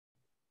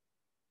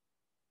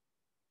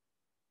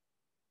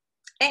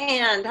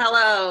And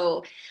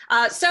hello.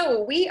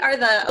 So we are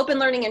the Open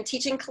Learning and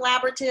Teaching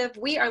Collaborative.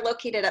 We are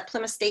located at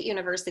Plymouth State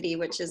University,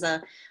 which is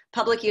a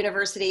public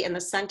university in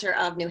the center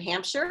of New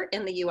Hampshire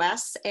in the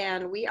US.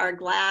 And we are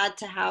glad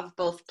to have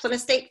both Plymouth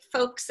State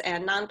folks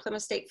and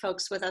non-Plymouth State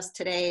folks with us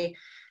today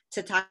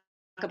to talk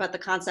about the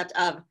concept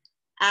of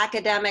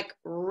academic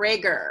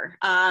rigor.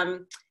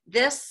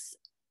 This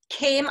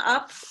came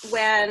up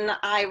when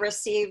I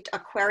received a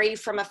query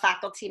from a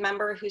faculty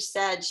member who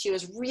said she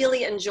was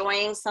really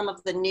enjoying some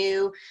of the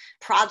new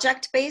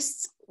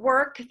project-based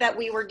work that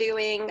we were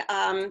doing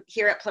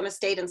here at Plymouth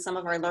State and some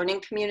of our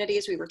learning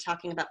communities. We were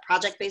talking about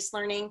project-based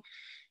learning.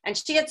 And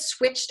she had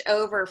switched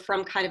over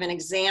from kind of an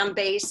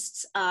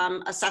exam-based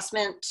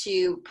assessment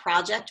to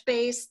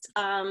project-based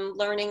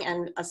learning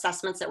and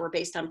assessments that were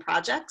based on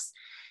projects.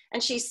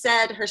 And she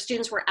said her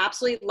students were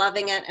absolutely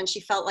loving it and she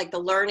felt like the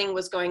learning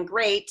was going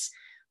great,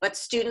 but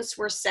students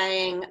were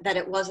saying that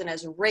it wasn't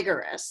as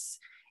rigorous.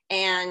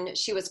 And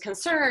she was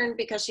concerned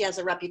because she has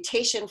a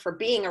reputation for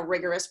being a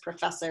rigorous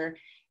professor,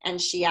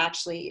 and she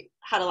actually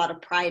had a lot of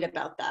pride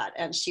about that.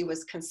 And she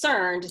was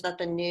concerned that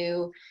the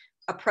new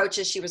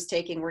approaches she was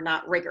taking were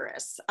not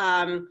rigorous.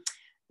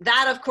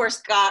 That of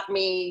course got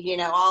me,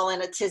 all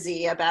in a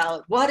tizzy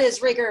about what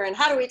is rigor and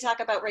how do we talk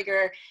about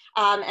rigor?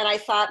 And I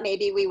thought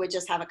maybe we would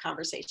just have a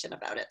conversation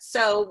about it.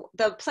 So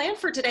the plan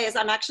for today is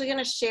I'm actually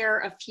gonna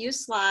share a few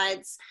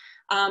slides,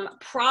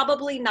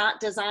 probably not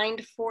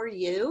designed for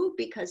you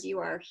because you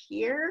are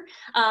here,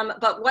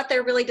 but what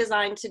they're really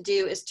designed to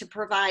do is to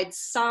provide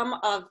some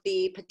of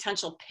the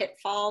potential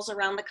pitfalls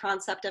around the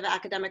concept of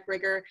academic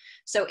rigor.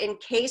 So in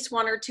case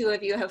one or two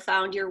of you have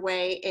found your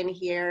way in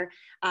here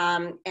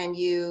and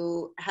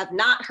you have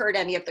not heard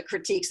any of the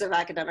critiques of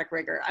academic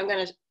rigor, I'm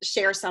going to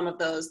share some of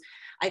those.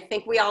 I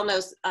think we all know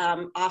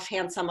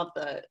offhand some of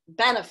the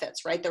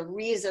benefits, right? The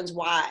reasons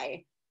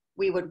why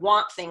we would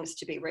want things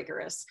to be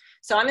rigorous.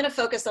 So I'm going to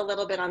focus a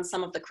little bit on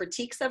some of the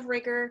critiques of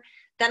rigor.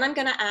 Then I'm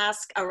going to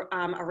ask a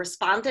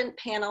respondent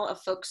panel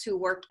of folks who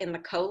work in the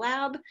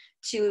CoLab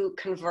to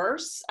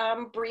converse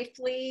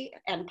briefly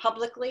and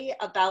publicly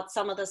about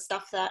some of the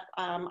stuff that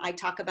I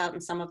talk about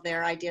and some of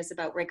their ideas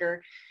about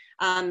rigor.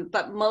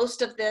 But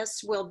most of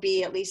this will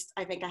be at least,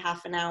 I think, a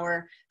half an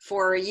hour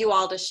for you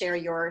all to share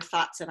your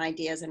thoughts and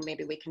ideas, and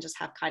maybe we can just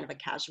have kind of a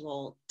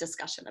casual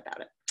discussion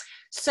about it.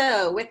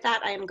 So with that,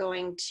 I am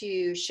going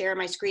to share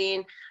my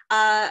screen.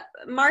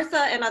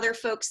 Martha and other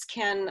folks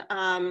can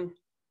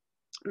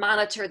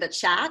monitor the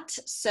chat,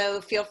 so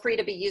feel free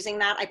to be using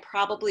that. I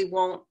probably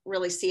won't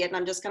really see it, and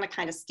I'm just going to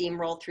kind of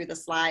steamroll through the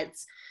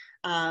slides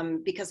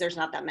because there's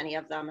not that many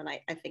of them, and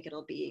I think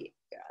it'll be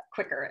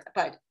quicker.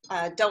 But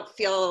don't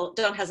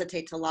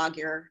hesitate to log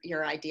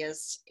your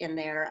ideas in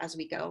there as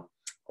we go,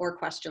 or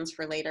questions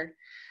for later.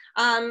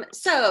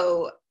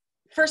 So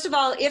first of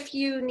all, if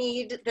you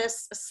need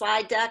this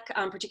slide deck,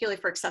 particularly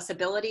for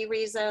accessibility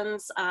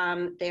reasons,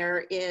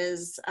 there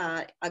is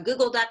a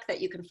Google Doc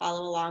that you can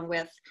follow along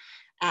with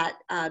at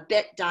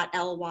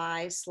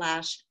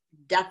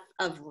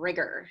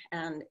bit.ly/death-of-rigor.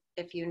 And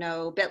if you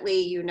know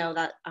Bitly, you know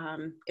that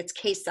it's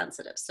case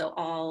sensitive, so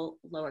all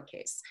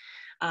lowercase.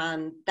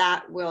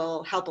 That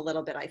will help a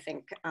little bit, I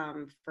think,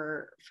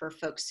 for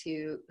folks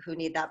who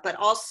need that. But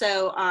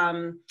also,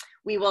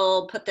 we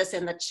will put this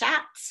in the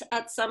chat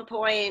at some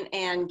point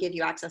and give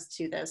you access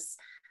to this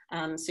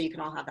so you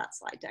can all have that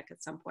slide deck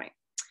at some point.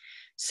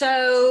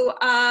 So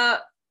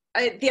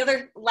the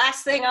other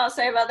last thing I'll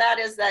say about that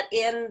is that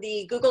in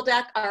the Google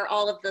Doc are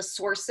all of the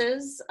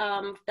sources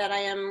that I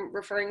am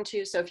referring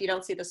to. So if you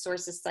don't see the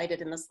sources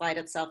cited in the slide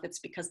itself, it's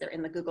because they're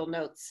in the Google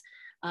Notes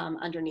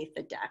underneath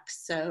the deck,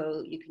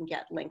 so you can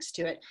get links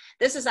to it.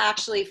 This is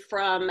actually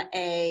from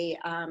a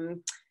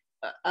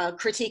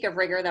critique of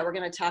rigor that we're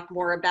going to talk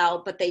more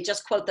about, but they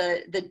just quote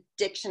the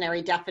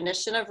dictionary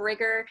definition of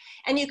rigor.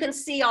 And you can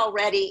see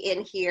already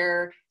in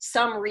here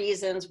some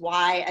reasons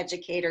why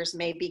educators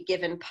may be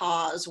given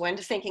pause when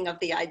thinking of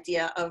the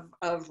idea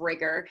of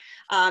rigor.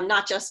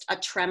 Not just a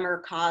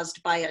tremor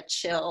caused by a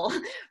chill,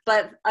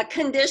 but a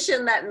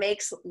condition that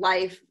makes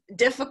life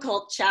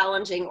difficult,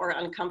 challenging, or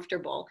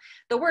uncomfortable.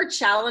 The word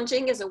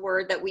challenging is a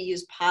word that we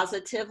use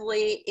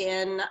positively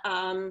in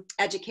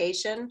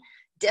education.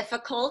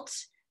 Difficult,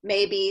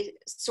 maybe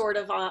sort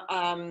of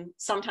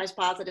sometimes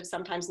positive,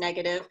 sometimes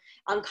negative.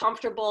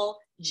 Uncomfortable,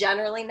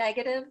 generally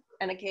negative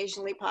and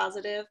occasionally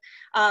positive.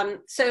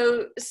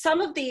 So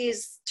some of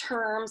these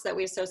terms that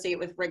we associate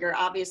with rigor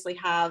obviously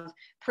have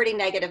pretty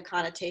negative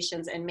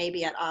connotations and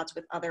maybe at odds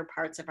with other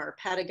parts of our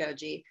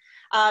pedagogy.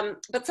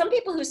 But some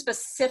people who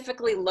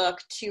specifically look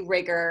to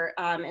rigor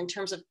in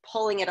terms of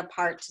pulling it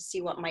apart to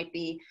see what might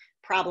be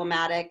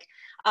problematic.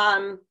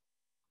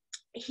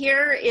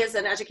 Here is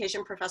an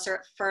education professor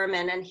at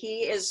Furman, and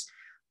he is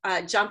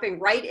jumping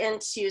right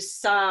into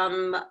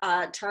some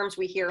terms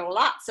we hear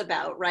lots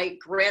about, right?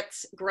 Grit,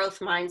 growth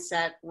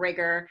mindset,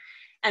 rigor.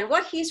 And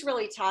what he's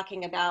really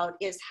talking about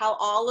is how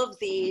all of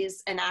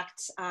these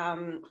enact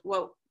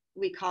what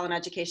we call in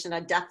education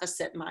a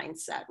deficit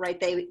mindset, right?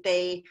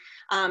 They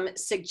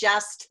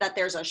suggest that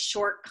there's a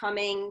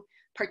shortcoming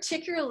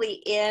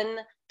particularly in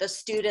the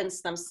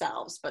students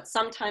themselves, but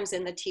sometimes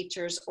in the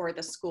teachers or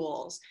the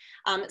schools.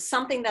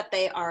 Something that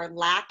they are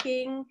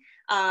lacking,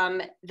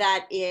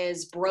 that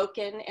is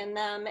broken in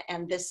them,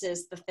 and this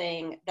is the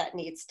thing that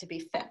needs to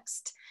be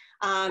fixed.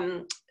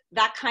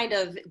 That kind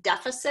of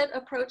deficit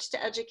approach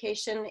to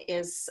education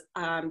is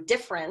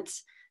different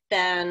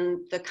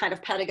than the kind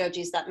of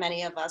pedagogies that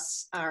many of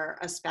us are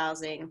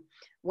espousing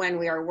when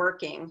we are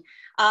working.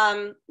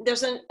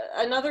 There's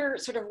another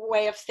sort of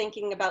way of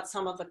thinking about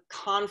some of the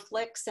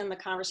conflicts in the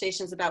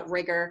conversations about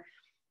rigor.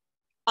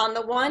 On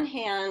the one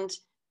hand,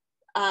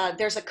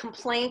 there's a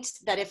complaint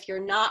that if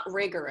you're not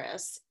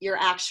rigorous, you're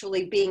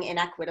actually being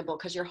inequitable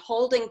because you're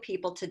holding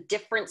people to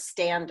different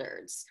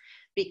standards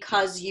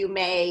because you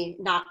may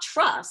not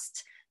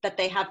trust that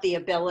they have the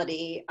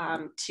ability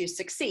to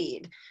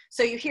succeed.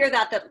 So you hear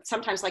that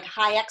sometimes like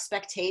high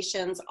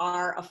expectations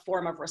are a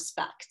form of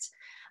respect.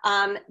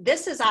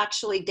 This is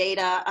actually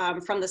data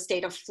from the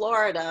state of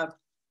Florida,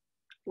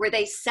 where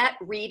they set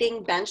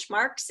reading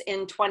benchmarks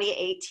in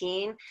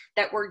 2018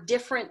 that were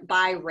different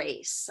by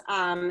race.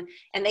 And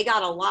they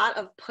got a lot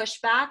of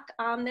pushback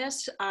on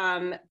this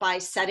by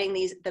setting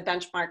the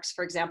benchmarks,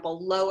 for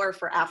example, lower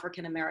for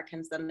African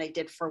Americans than they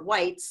did for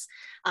whites.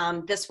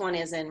 This one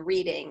is in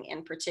reading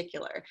in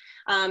particular.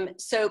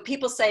 So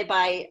people say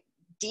by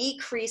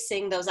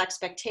decreasing those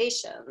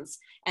expectations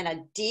and a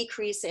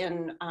decrease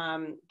in,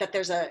 that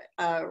there's a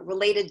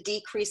related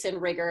decrease in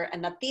rigor,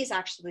 and that these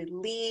actually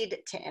lead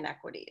to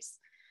inequities.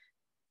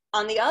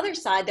 On the other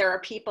side, there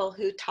are people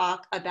who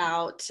talk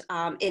about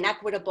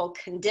inequitable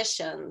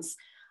conditions,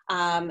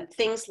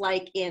 things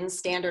like in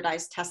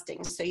standardized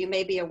testing. So you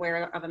may be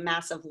aware of a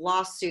massive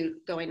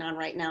lawsuit going on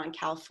right now in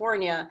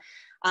California,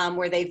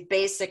 where they've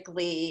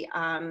basically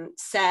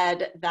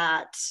said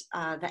that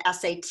the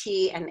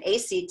SAT and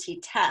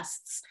ACT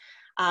tests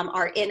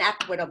are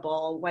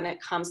inequitable when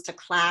it comes to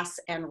class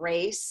and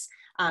race.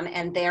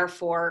 And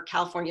therefore,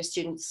 California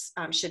students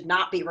should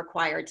not be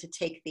required to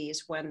take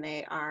these when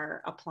they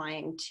are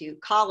applying to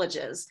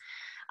colleges.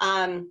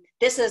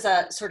 This is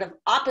a sort of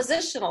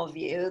oppositional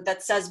view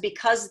that says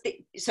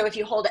so if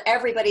you hold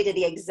everybody to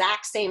the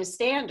exact same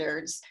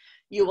standards,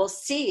 you will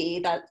see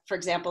that, for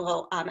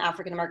example,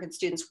 African-American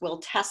students will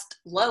test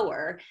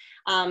lower.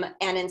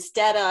 And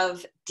instead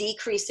of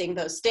decreasing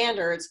those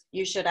standards,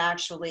 you should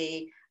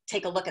actually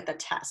take a look at the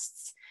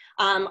tests.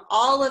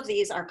 All of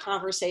these are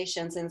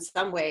conversations in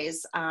some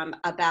ways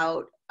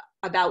about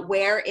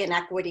where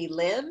inequity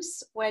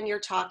lives when you're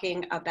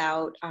talking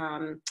about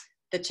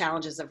the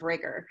challenges of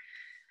rigor.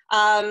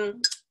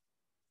 Donna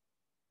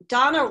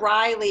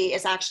Riley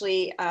is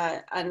actually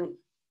an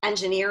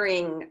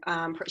engineering,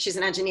 she's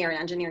an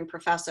engineering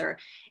professor,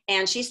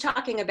 and she's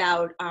talking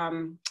about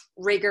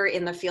rigor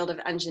in the field of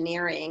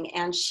engineering,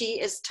 and she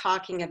is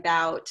talking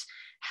about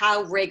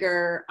how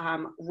rigor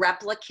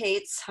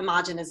replicates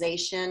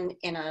homogenization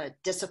in a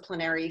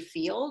disciplinary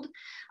field,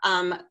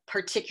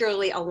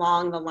 particularly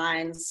along the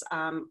lines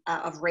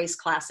of race,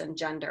 class, and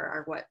gender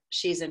are what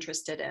she's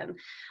interested in.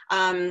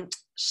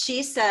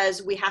 She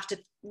says we have to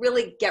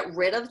really get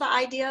rid of the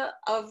idea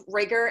of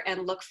rigor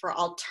and look for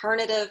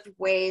alternative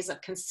ways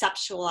of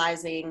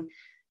conceptualizing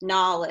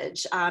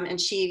knowledge.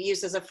 And she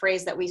uses a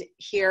phrase that we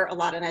hear a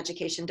lot in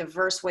education,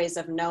 diverse ways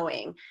of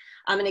knowing.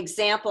 An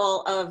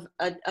example of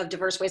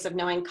diverse ways of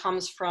knowing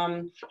comes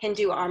from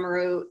Hindu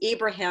Amaru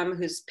Ibrahim,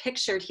 who's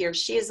pictured here.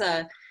 She's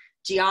a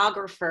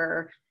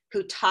geographer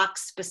who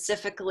talks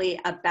specifically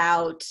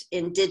about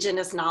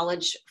indigenous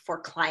knowledge for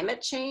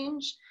climate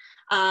change.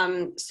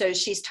 So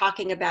she's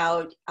talking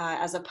about,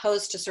 as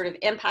opposed to sort of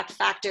impact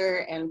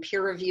factor and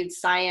peer-reviewed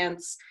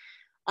science,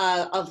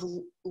 of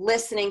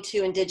listening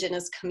to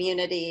indigenous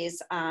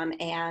communities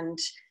and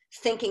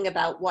thinking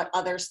about what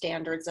other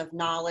standards of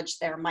knowledge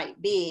there might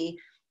be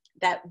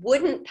that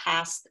wouldn't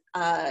pass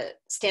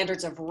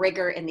standards of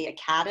rigor in the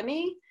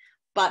academy,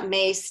 but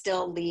may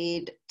still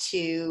lead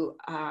to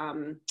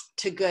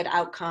good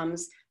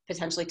outcomes,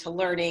 potentially to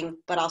learning,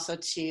 but also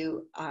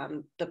to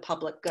the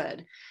public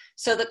good.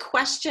 So the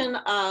question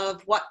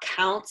of what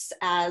counts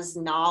as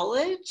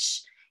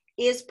knowledge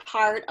is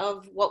part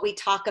of what we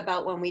talk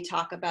about when we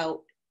talk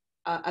about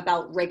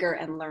rigor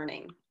and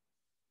learning.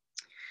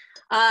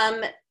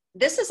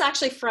 This is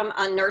actually from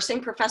a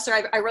nursing professor.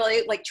 I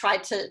really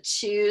tried to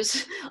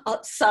choose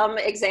some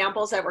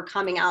examples that were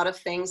coming out of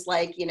things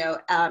like,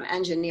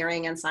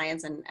 engineering and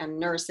science and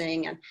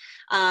nursing.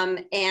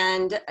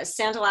 And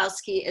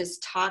Sandalowski is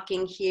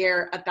talking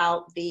here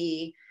about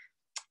the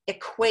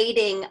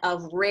equating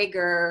of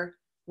rigor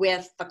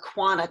with the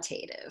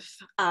quantitative,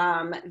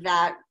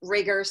 that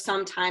rigor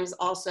sometimes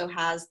also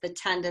has the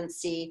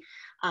tendency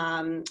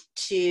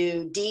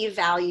to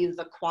devalue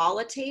the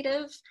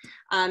qualitative,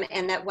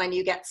 and that when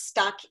you get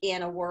stuck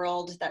in a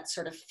world that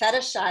sort of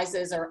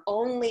fetishizes or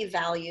only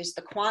values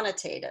the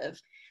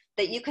quantitative,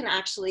 that you can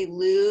actually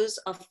lose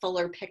a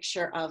fuller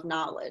picture of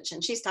knowledge.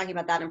 And she's talking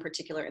about that in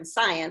particular in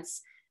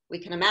science. We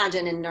can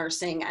imagine in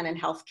nursing and in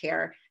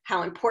healthcare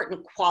how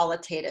important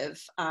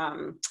qualitative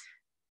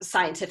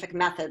scientific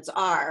methods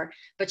are,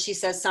 but she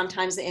says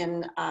sometimes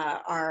in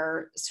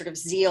our sort of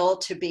zeal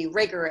to be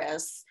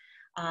rigorous,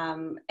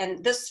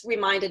 and this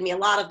reminded me a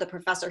lot of the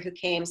professor who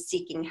came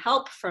seeking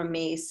help from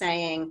me,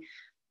 saying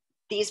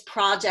these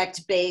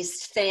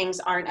project-based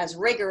things aren't as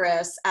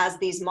rigorous as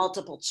these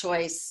multiple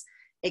choice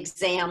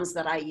exams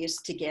that I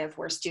used to give,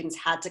 where students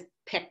had to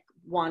pick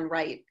one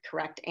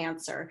correct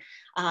answer.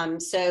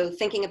 So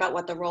thinking about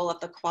what the role of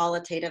the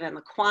qualitative and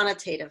the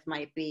quantitative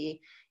might be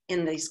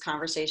in these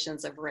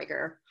conversations of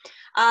rigor.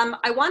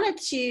 I wanted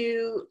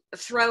to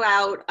throw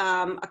out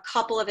a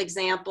couple of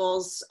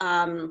examples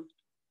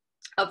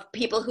of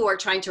people who are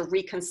trying to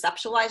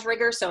reconceptualize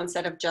rigor. So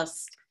instead of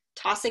just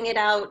tossing it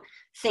out,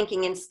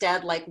 thinking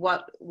instead like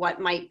what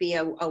might be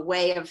a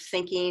way of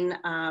thinking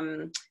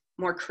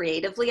more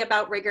creatively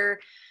about rigor.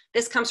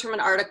 This comes from an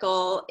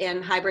article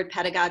in Hybrid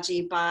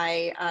Pedagogy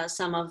by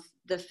some of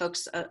the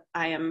folks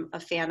I am a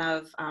fan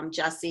of,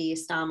 Jesse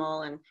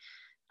Stommel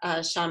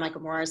and Sean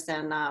Michael Morris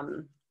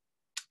and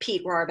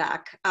Pete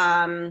Rohrbach.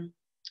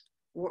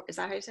 Is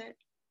that how you say it?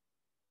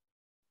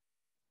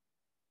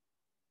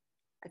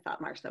 I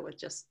thought Martha would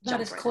just jump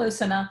right in. That is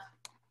close enough.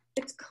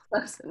 It's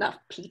close enough,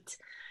 Pete,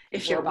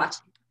 if you're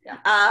watching.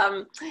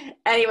 Yeah.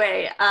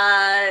 Anyway,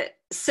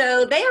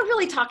 so they are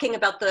really talking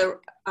about the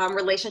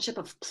relationship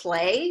of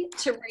play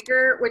to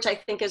rigor, which I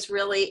think is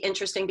really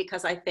interesting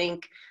because I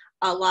think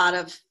a lot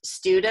of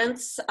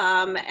students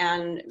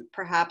and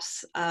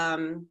perhaps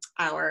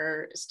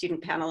our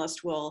student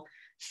panelist will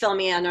fill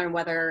me in on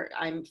whether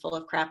I'm full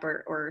of crap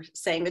or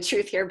saying the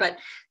truth here, but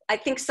I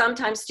think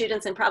sometimes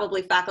students and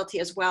probably faculty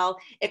as well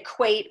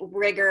equate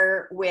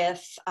rigor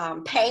with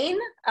pain.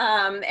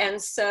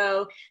 And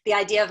so the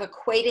idea of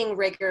equating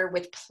rigor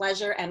with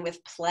pleasure and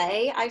with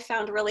play, I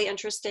found really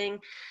interesting.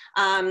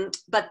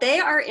 But they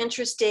are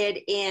interested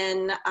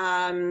in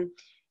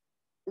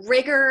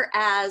rigor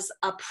as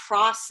a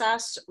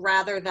process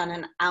rather than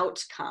an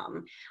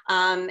outcome.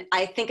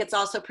 I think it's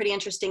also pretty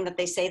interesting that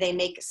they say they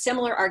make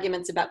similar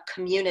arguments about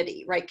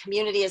community, right?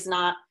 Community is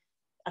not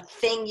a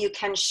thing you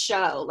can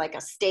show, like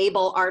a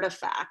stable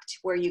artifact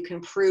where you can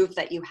prove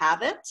that you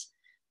have it.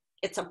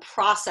 It's a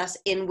process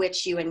in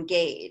which you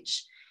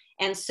engage.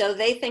 And so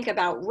they think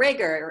about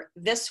rigor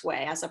this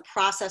way, as a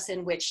process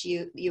in which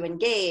you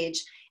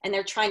engage, and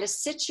they're trying to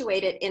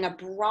situate it in a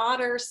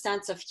broader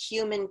sense of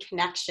human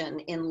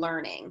connection in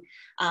learning,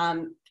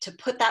 to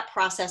put that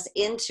process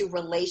into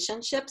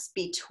relationships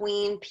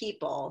between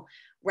people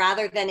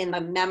rather than in the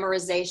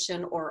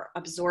memorization or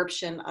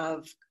absorption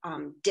of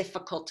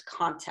difficult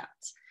content.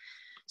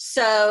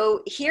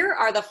 So here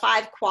are the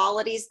 5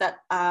 qualities that,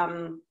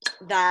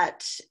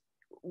 that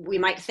we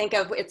might think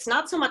of. It's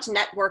not so much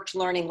networked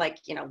learning, like,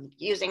 you know,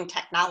 using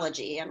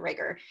technology and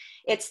rigor.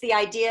 It's the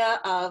idea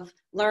of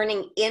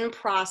learning in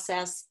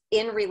process,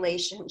 in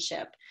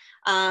relationship.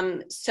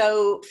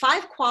 So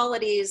 5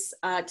 qualities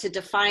to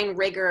define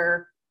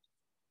rigor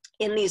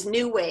in these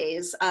new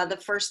ways.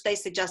 The first they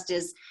suggest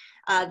is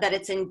that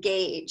it's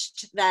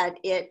engaged, that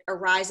it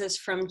arises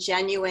from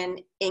genuine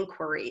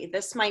inquiry.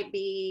 This might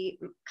be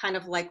kind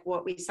of like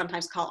what we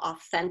sometimes call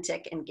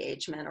authentic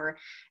engagement, or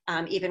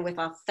even with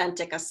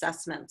authentic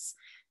assessments.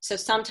 So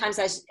sometimes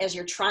as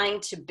you're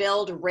trying to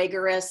build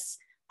rigorous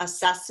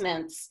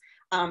assessments,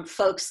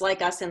 folks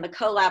like us in the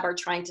CoLab are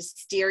trying to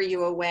steer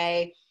you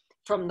away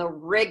from the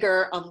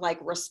rigor of like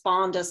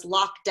Respondus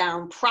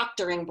lockdown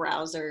proctoring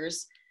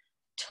browsers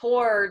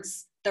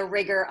towards the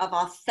rigor of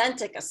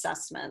authentic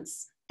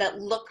assessments that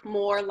look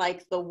more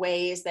like the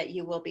ways that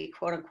you will be,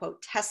 quote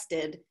unquote,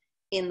 tested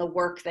in the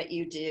work that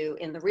you do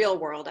in the real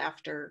world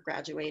after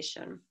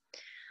graduation.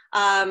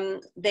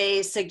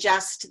 They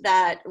suggest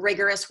that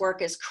rigorous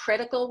work is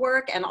critical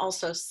work and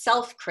also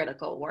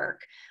self-critical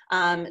work,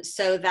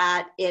 so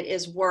that it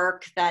is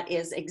work that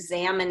is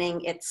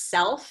examining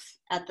itself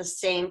at the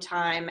same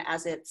time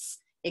as it's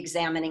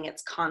examining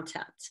its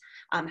content.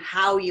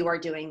 How you are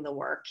doing the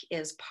work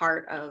is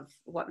part of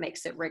what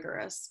makes it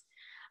rigorous.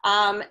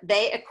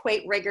 They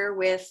equate rigor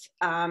with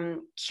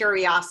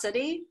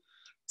curiosity,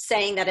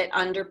 saying that it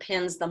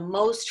underpins the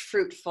most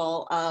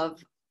fruitful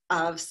of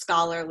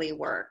scholarly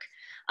work.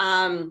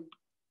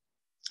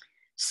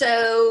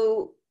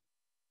 So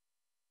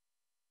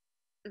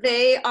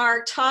they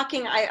are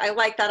talking, I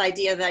like that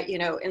idea that, you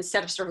know,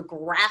 instead of sort of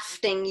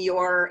grafting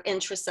your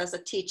interests as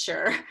a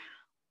teacher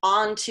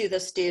onto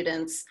the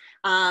students,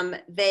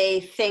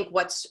 they think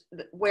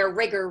where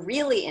rigor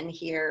really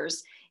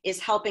inheres is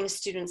helping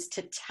students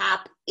to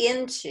tap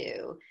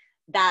into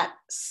that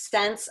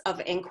sense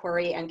of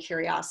inquiry and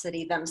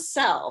curiosity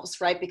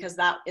themselves, right? Because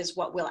that is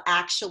what will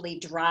actually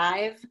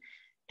drive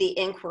the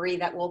inquiry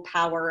that will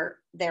power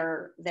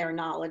their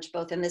knowledge,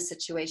 both in this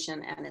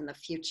situation and in the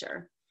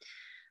future.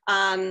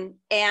 And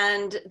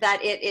that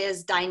it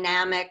is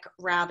dynamic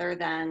rather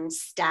than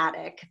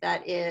static,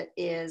 that it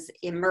is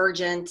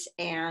emergent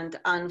and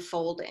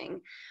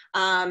unfolding.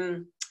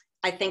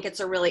 I think it's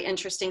a really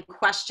interesting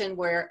question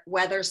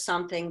whether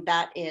something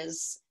that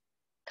is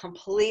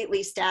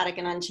completely static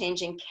and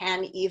unchanging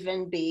can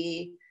even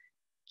be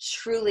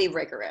truly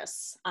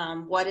rigorous?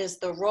 What is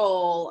the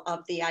role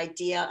of the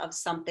idea of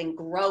something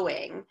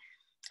growing?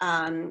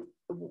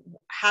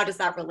 How does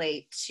that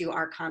relate to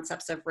our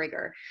concepts of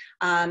rigor?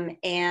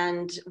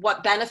 And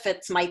what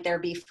benefits might there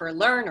be for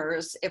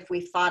learners if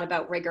we thought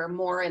about rigor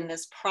more in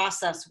this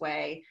process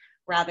way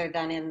rather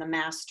than in the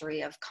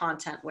mastery of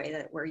content way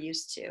that we're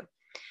used to?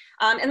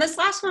 And this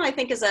last one I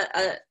think is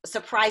a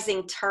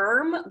surprising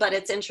term, but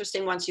it's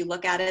interesting once you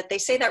look at it. They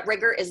say that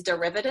rigor is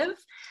derivative.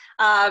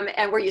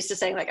 And we're used to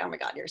saying like, oh my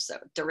God, you're so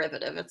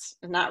derivative. It's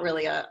not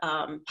really a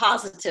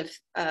positive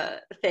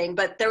thing,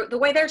 but the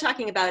way they're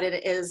talking about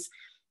it is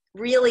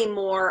really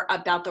more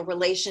about the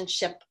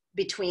relationship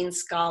between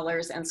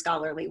scholars and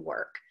scholarly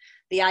work.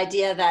 The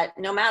idea that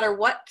no matter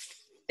what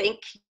think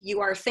you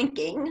are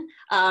thinking,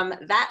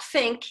 that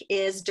think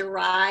is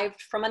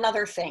derived from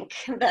another think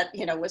that,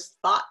 you know, was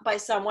thought by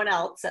someone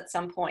else at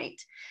some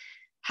point,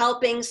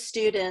 helping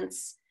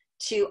students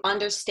to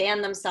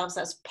understand themselves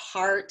as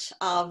part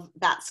of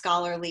that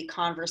scholarly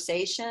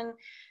conversation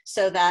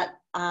so that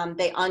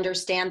they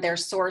understand their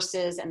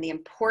sources and the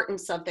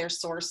importance of their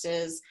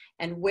sources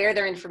and where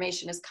their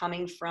information is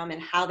coming from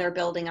and how they're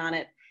building on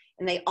it.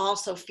 And they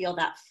also feel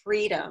that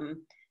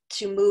freedom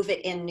to move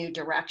it in new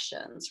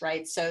directions,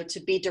 right? So to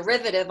be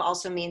derivative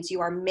also means you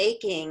are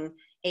making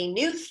a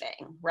new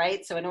thing,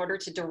 right? So in order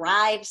to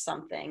derive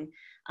something,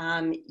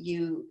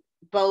 you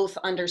both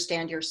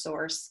understand your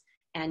source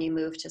and you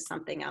move to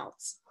something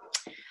else.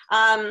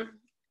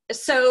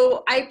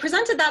 So I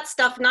presented that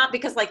stuff not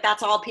because like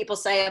that's all people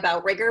say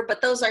about rigor,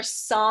 but those are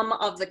some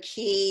of the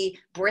key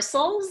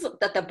bristles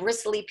that the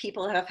bristly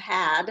people have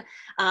had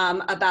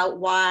about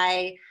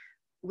why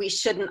we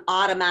shouldn't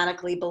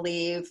automatically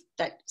believe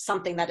that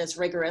something that is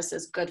rigorous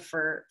is good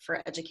for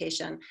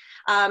education.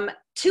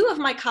 Two of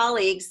my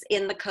colleagues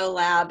in the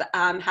CoLab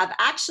have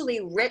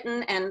actually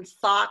written and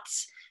thought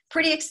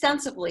pretty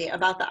extensively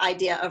about the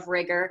idea of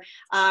rigor.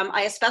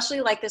 I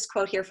especially like this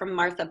quote here from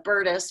Martha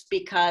Burtis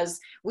because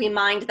we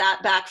mined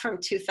that back from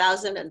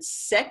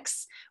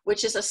 2006,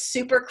 which is a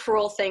super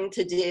cruel thing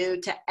to do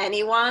to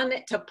anyone,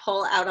 to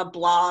pull out a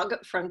blog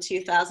from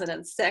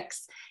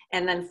 2006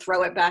 and then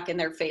throw it back in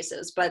their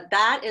faces. But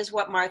that is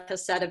what Martha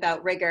said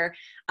about rigor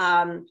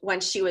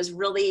when she was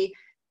really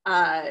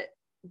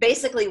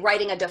basically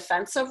writing a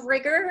defense of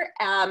rigor,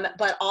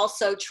 but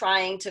also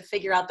trying to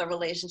figure out the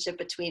relationship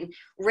between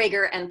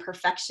rigor and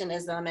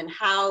perfectionism and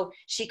how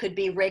she could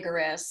be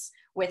rigorous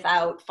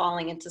without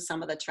falling into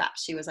some of the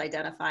traps she was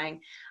identifying.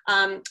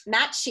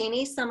 Matt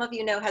Cheney, some of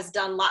you know, has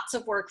done lots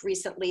of work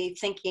recently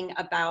thinking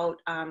about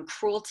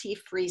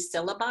cruelty-free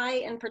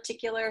syllabi in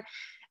particular.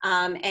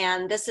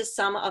 And this is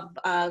some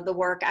of the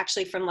work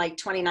actually from like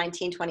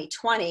 2019,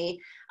 2020.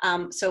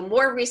 So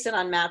more recent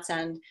on Matt's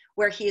end,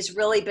 where he's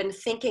really been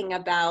thinking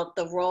about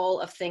the role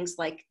of things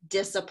like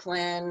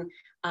discipline,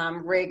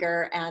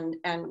 rigor, and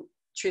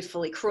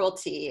truthfully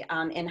cruelty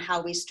in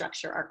how we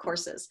structure our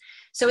courses.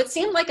 So it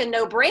seemed like a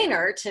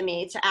no-brainer to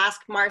me to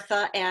ask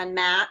Martha and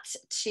Matt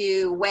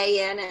to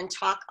weigh in and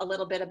talk a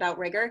little bit about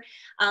rigor.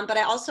 But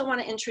I also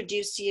want to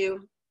introduce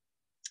you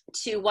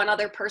to one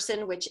other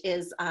person, which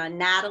is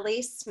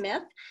Natalie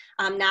Smith.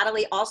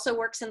 Natalie also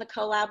works in the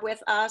CoLab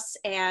with us,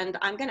 and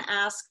I'm going to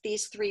ask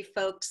these three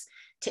folks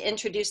to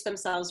introduce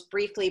themselves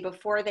briefly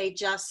before they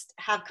just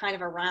have kind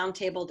of a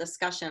roundtable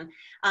discussion.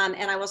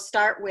 And I will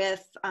start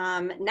with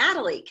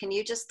Natalie. Can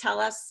you just tell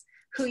us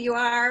who you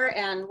are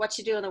and what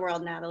you do in the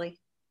world, Natalie?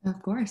 Of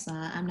course.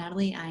 I'm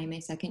Natalie. I'm a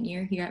second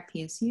year here at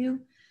PSU,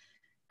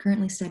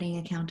 currently studying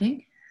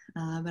accounting,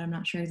 but I'm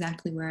not sure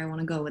exactly where I want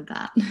to go with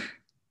that.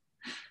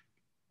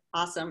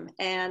 Awesome.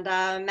 And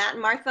Matt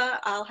and Martha,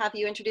 I'll have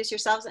you introduce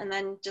yourselves and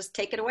then just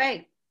take it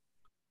away.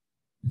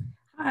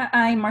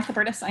 I'm Martha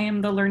Burtis. I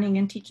am the learning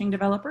and teaching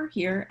developer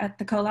here at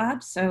the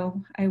CoLab.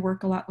 So I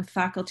work a lot with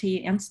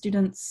faculty and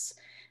students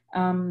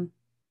on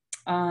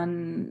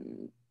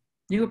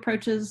new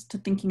approaches to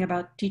thinking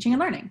about teaching and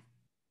learning.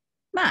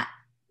 Matt,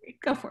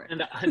 go for it.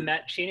 And I'm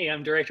Matt Cheney.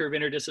 I'm Director of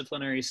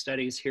Interdisciplinary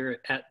Studies here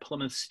at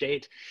Plymouth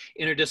State.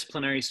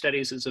 Interdisciplinary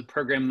Studies is a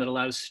program that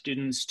allows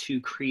students to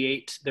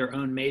create their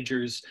own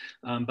majors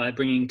by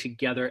bringing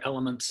together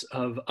elements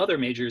of other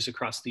majors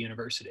across the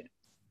university.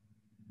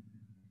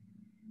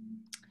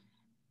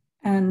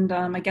 And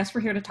I guess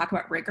we're here to talk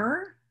about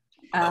rigor.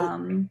 I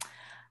don't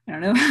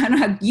know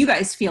how you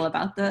guys feel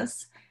about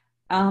this.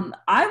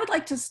 I would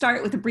like to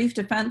start with a brief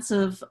defense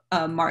of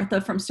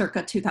Martha from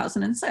circa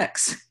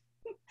 2006.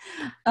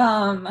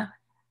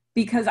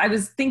 Because I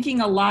was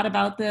thinking a lot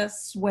about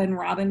this when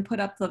Robin put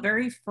up the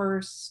very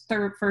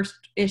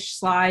first-ish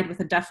slide with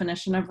a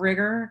definition of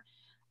rigor.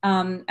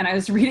 And I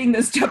was reading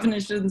those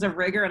definitions of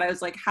rigor and I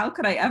was like, how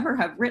could I ever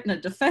have written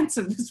a defense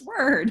of this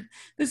word?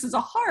 This is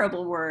a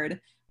horrible word.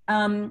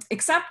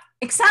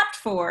 Except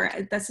for,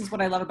 this is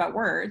what I love about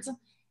words,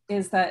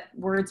 is that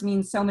words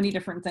mean so many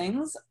different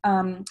things,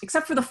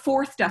 except for the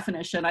fourth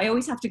definition. I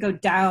always have to go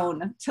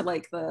down to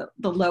like the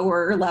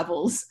lower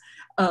levels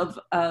of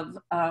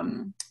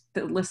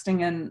the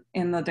listing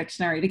in the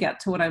dictionary to get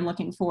to what I'm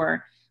looking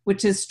for,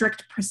 which is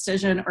strict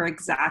precision or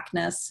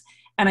exactness.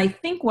 And I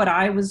think what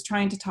I was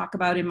trying to talk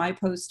about in my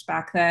post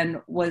back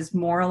then was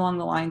more along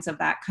the lines of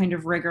that kind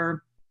of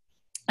rigor.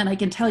 And I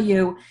can tell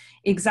you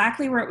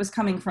exactly where it was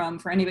coming from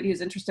for anybody who's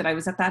interested. I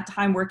was at that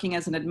time working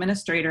as an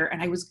administrator,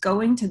 and I was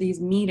going to these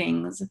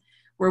meetings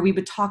where we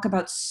would talk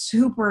about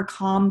super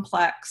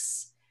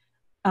complex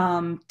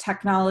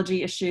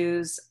technology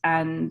issues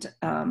and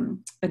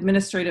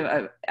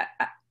administrative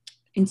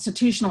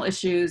institutional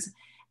issues.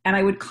 And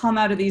I would come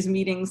out of these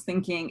meetings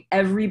thinking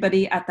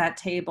everybody at that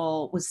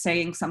table was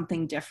saying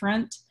something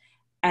different.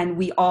 And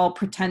we all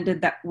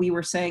pretended that we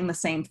were saying the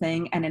same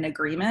thing and in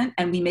agreement.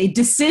 And we made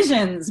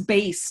decisions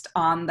based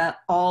on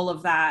all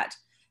of that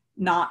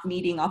not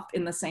meeting up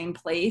in the same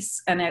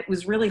place. And it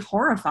was really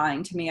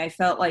horrifying to me. I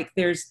felt like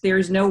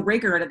there's no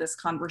rigor to this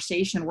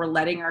conversation. We're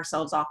letting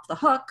ourselves off the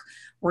hook.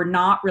 We're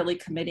not really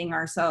committing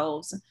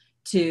ourselves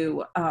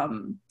to,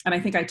 and I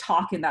think I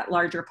talk in that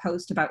larger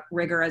post about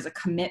rigor as a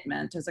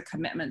commitment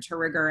to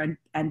rigor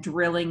and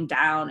drilling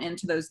down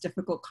into those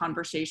difficult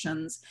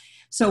conversations.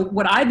 So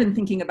what I've been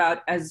thinking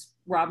about as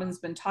Robin's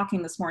been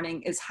talking this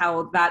morning is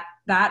how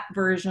that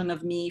version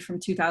of me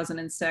from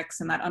 2006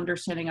 and that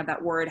understanding of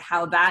that word,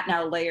 how that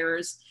now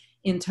layers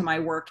into my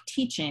work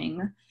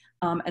teaching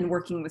and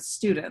working with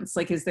students.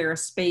 Like, is there a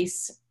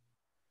space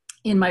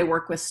in my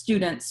work with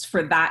students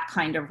for that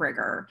kind of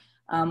rigor?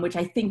 Which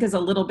I think is a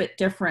little bit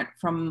different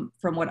from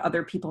what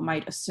other people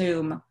might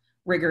assume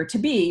rigor to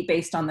be,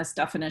 based on this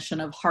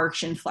definition of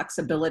harsh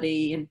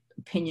inflexibility and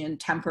opinion,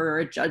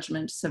 temper,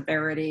 judgment,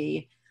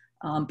 severity,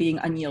 being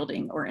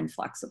unyielding or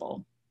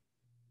inflexible.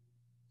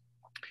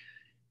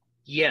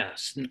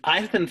 Yes, and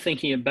I've been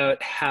thinking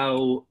about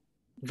how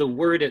the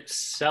word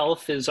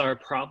itself is our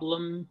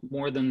problem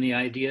more than the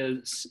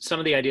ideas. Some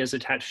of the ideas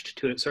attached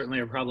to it certainly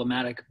are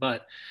problematic,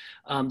 but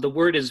the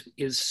word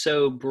is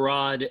so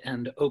broad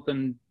and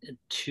open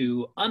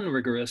to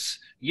unrigorous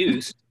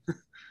use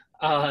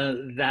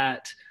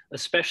that,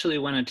 especially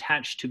when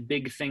attached to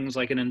big things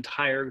like an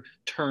entire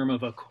term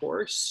of a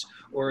course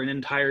or an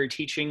entire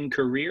teaching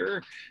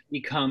career,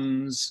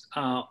 becomes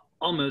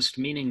almost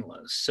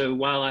meaningless. So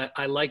while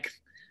I like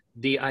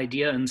the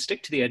idea and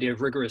stick to the idea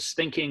of rigorous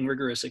thinking,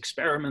 rigorous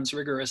experiments,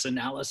 rigorous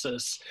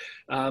analysis,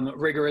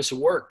 rigorous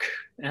work,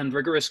 and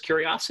rigorous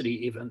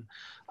curiosity even,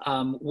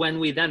 when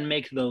we then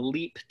make the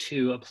leap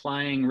to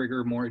applying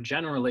rigor more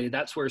generally,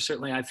 that's where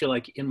certainly I feel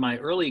like in my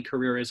early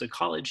career as a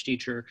college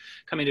teacher,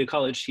 coming to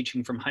college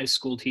teaching from high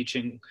school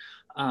teaching,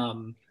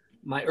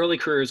 my early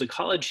career as a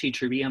college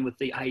teacher began with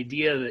the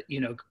idea that,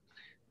 you know,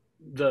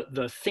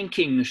 the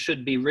thinking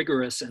should be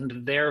rigorous,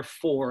 and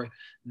therefore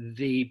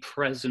the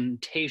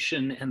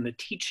presentation and the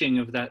teaching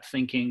of that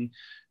thinking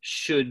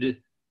should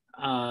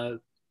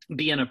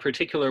be in a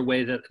particular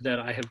way that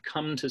I have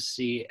come to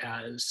see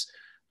as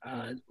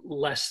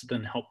less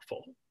than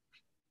helpful.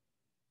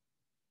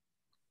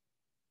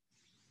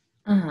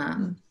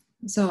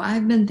 So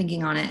I've been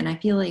thinking on it, and I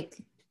feel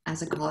like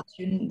as a college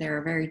student,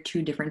 there are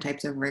two different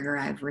types of rigor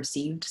I've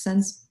received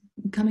since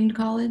coming to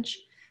college.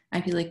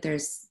 I feel like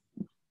there's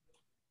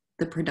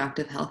the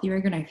productive, healthy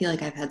rigor, and I feel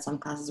like I've had some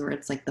classes where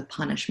it's like the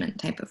punishment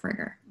type of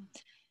rigor.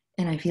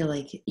 And I feel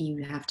like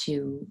you have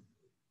to,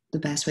 the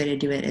best way to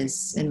do it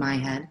is, in my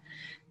head,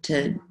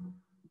 to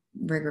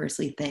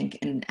rigorously think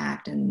and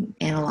act and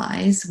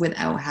analyze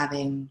without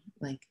having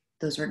like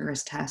those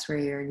rigorous tests where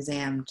you're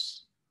examined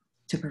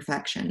to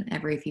perfection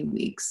every few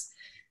weeks,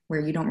 where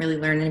you don't really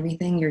learn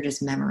anything, you're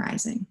just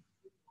memorizing.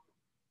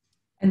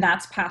 And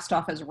that's passed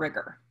off as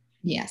rigor.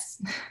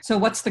 Yes. So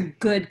what's the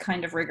good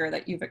kind of rigor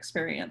that you've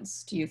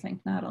experienced, do you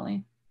think,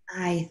 Natalie?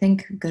 I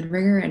think good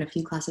rigor, in a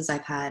few classes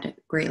I've had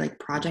great like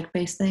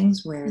project-based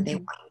things where they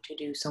want you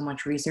to do so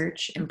much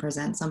research and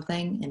present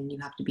something, and you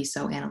have to be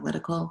so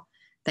analytical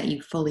that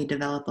you fully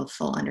develop a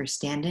full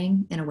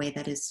understanding in a way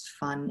that is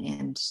fun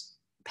and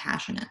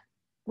passionate.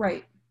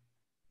 Right.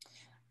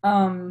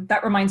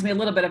 That reminds me a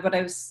little bit of what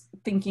I was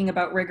thinking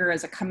about rigor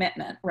as a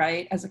commitment,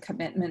 right? As a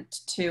commitment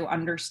to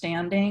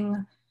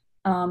understanding.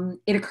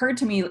 It occurred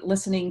to me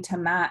listening to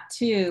Matt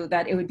too,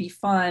 that it would be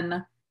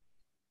fun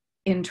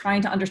in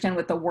trying to understand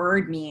what the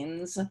word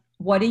means.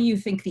 What do you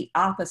think the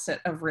opposite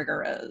of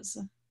rigor is?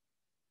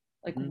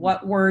 Like,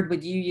 what word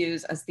would you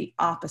use as the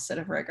opposite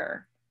of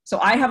rigor? So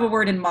I have a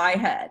word in my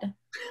head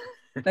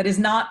that is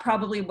not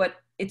probably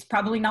it's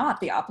probably not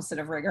the opposite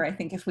of rigor. I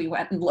think if we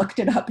went and looked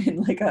it up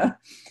in like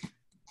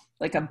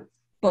a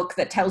book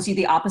that tells you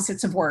the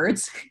opposites of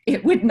words,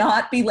 it would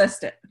not be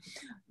listed.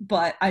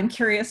 But I'm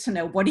curious to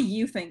know, what do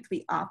you think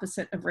the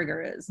opposite of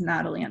rigor is,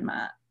 Natalie and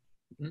Matt?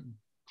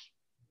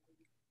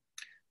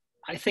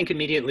 I think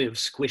immediately of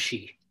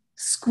squishy.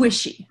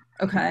 Squishy,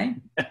 okay.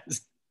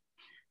 Yes.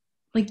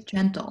 Like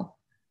gentle.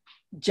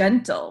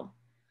 Gentle.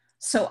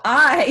 So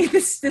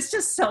this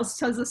just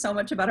tells us so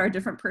much about our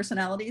different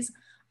personalities.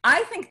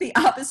 I think the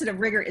opposite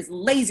of rigor is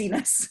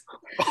laziness.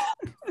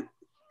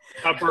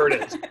 I've heard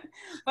it.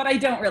 But I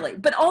don't really.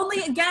 But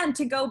only, again,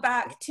 to go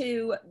back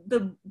to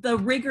the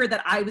rigor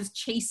that I was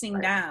chasing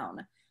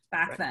down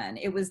back then.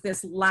 It was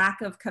this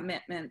lack of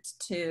commitment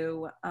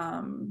to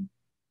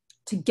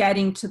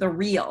getting to the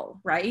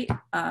real, right?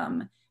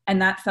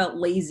 And that felt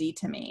lazy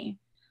to me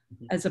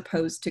as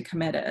opposed to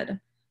committed.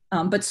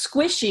 But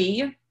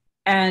squishy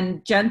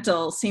and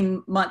gentle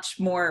seem much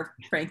more,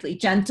 frankly,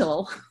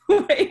 gentle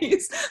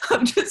ways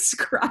of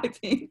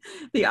describing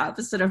the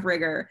opposite of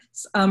rigor.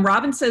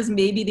 Robin says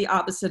maybe the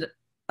opposite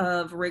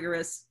of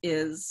rigorous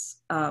is,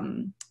 I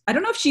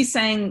don't know if she's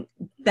saying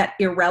that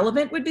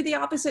irrelevant would be the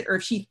opposite, or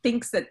if she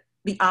thinks that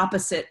the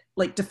opposite,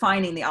 like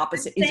defining the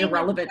opposite, is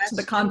irrelevant to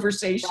the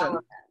conversation.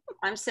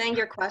 I'm saying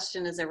your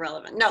question is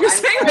irrelevant. No, You're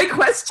saying my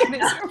question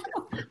is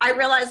irrelevant. I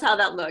realize how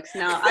that looks.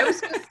 No, I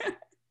was just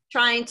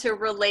trying to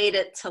relate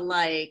it to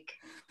like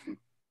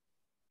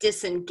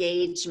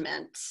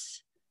disengagement.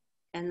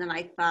 And then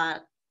I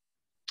thought,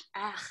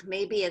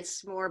 maybe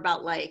it's more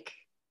about like,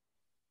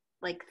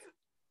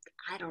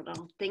 I don't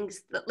know,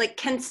 things that, like,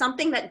 can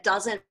something that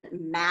doesn't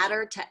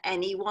matter to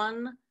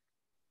anyone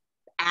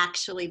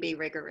actually be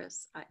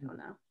rigorous? I don't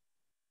know.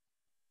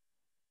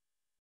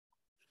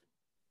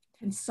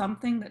 Can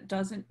something that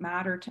doesn't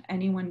matter to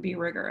anyone be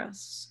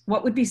rigorous?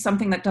 What would be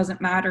something that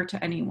doesn't matter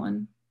to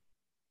anyone?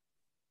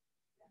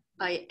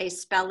 A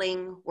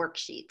spelling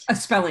worksheet. A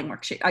spelling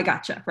worksheet. I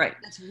gotcha. Right.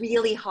 That's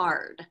really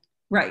hard.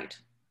 Right.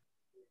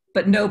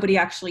 But nobody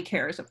actually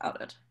cares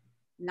about it.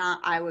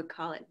 I would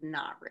call it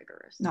not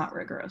rigorous. Not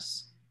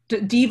rigorous.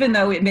 Even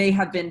though it may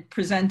have been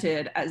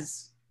presented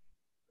as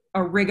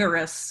a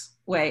rigorous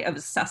way of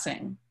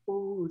assessing.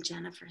 Ooh,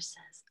 Jennifer says,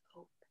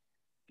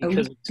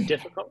 because it's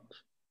difficult.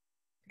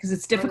 Because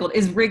it's difficult.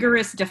 Is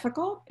rigorous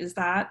difficult? Is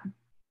that?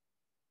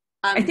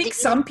 I think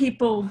some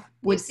people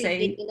would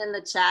say. In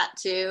the chat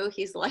too,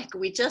 he's like,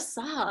 we just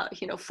saw,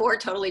 4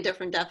 totally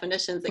different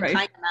definitions. It right.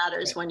 kind of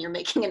matters when you're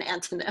making an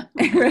antonym.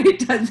 Right.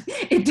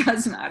 It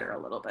does matter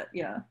a little bit.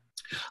 Yeah.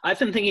 I've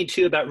been thinking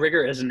too about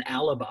rigor as an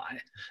alibi,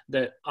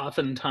 that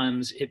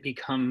oftentimes it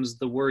becomes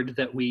the word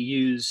that we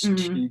use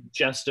to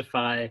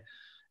justify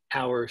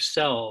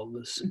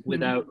ourselves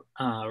without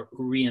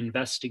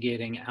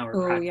reinvestigating our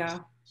practices. Yeah.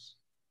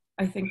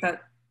 I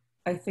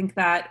think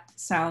that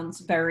sounds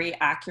very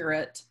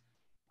accurate.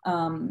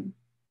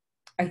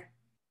 I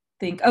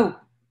think, I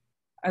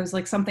was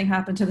like, something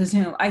happened to the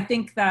Zoom. I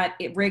think that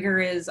rigor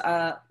is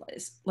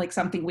like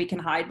something we can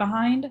hide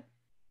behind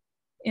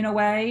in a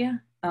way,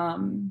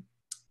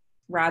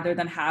 rather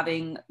than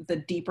having the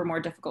deeper,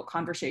 more difficult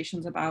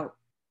conversations about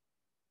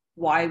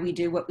why we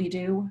do what we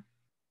do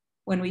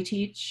when we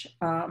teach.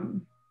 I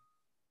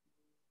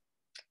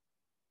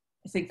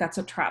think that's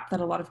a trap that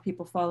a lot of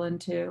people fall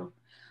into.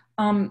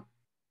 I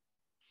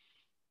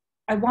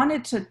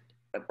wanted to,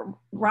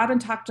 Robin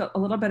talked a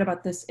little bit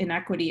about this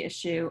inequity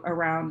issue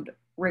around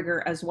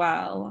rigor as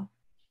well.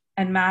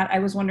 And Matt, I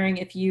was wondering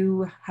if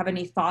you have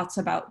any thoughts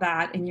about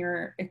that in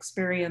your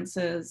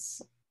experiences,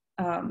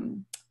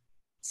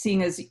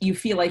 seeing as you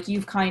feel like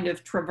you've kind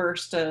of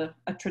traversed a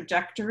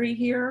trajectory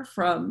here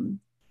from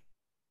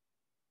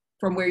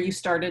where you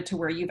started to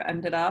where you've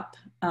ended up.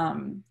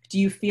 Do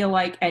you feel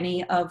like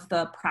any of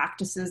the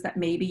practices that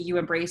maybe you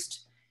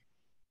embraced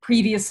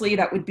previously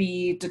that would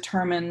be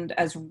determined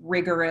as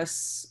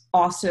rigorous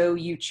also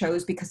you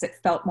chose because it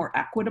felt more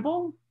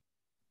equitable?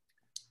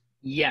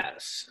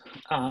 Yes,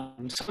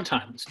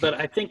 sometimes. But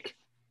I think,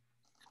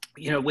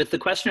 with the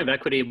question of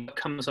equity, what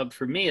comes up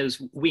for me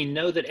is we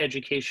know that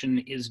education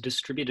is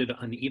distributed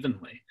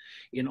unevenly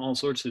in all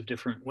sorts of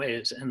different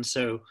ways. And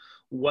so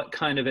what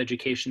kind of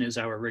education is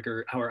our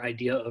rigor, our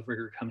idea of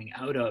rigor coming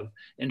out of,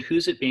 and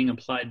who's it being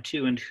applied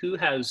to, and who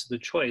has the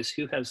choice,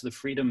 who has the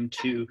freedom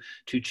to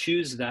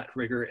choose that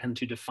rigor and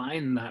to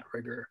define that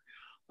rigor,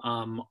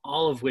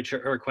 all of which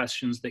are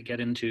questions that get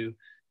into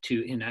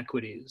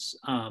inequities.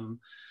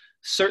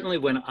 Certainly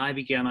when I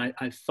began,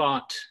 I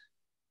thought,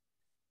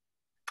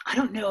 I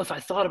don't know if I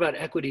thought about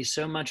equity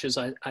so much as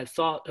I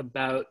thought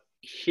about,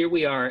 here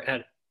we are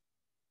at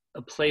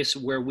a place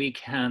where we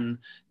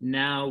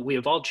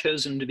have all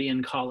chosen to be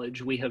in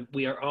college.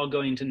 We are all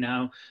going to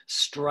now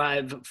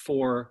strive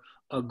for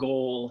a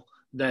goal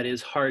that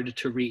is hard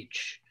to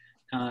reach,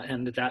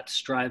 and that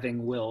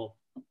striving will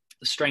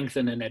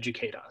strengthen and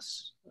educate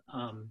us.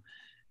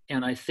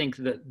 And I think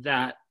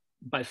that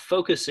by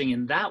focusing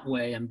in that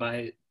way and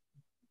by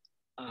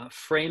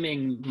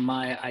framing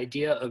my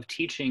idea of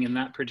teaching in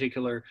that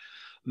particular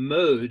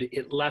mode,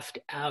 it left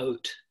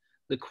out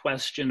the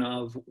question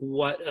of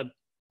what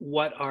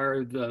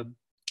are the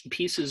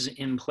pieces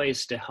in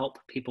place to help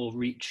people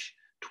reach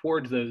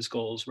toward those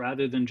goals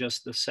rather than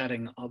just the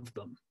setting of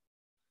them.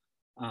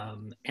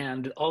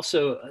 And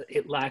also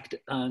it lacked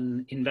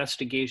an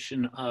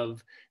investigation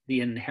of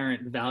the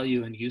inherent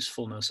value and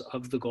usefulness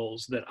of the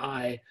goals that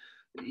I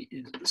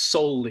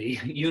solely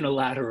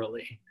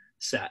unilaterally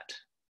set.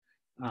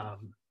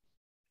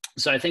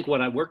 So I think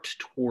what I worked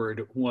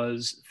toward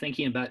was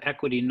thinking about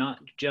equity, not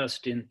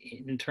just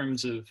in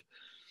terms of,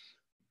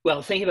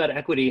 well, thinking about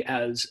equity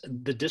as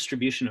the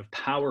distribution of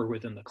power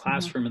within the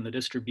classroom and the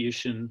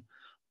distribution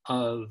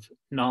of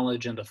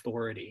knowledge and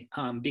authority.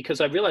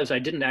 Because I realized I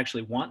didn't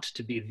actually want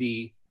to be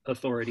the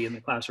authority in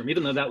the classroom,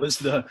 even though that was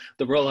the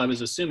role I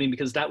was assuming,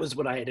 because that was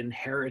what I had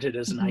inherited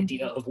as an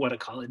idea of what a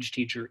college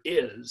teacher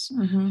is.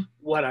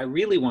 What I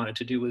really wanted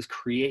to do was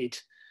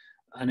create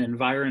an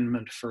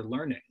environment for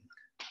learning.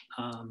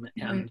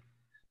 And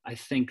I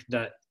think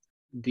that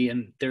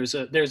there's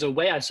a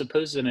way, I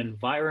suppose, an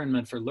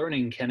environment for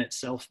learning can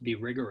itself be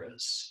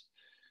rigorous.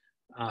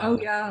 Oh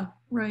yeah,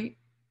 right.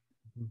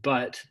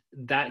 But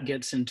that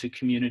gets into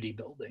community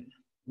building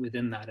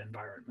within that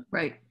environment.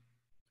 Right.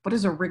 What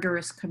does a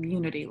rigorous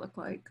community look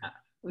like?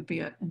 Would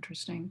be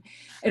interesting.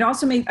 It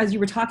also made, as you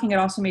were talking, it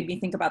also made me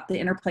think about the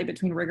interplay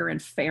between rigor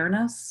and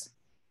fairness.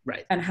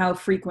 Right. And how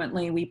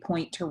frequently we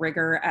point to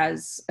rigor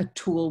as a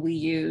tool we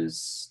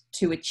use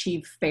to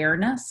achieve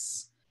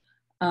fairness.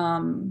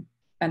 And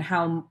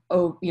how,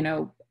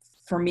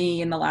 for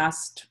me in the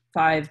last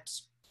 5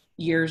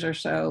 years or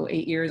so,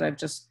 8 years, I've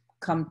just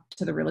come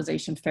to the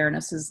realization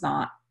fairness is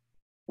not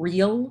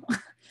real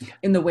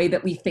in the way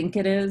that we think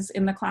it is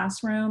in the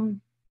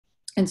classroom.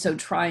 And so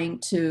trying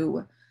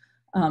to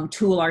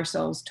tool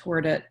ourselves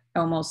toward it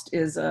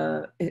is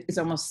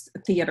almost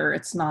theater.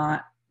 It's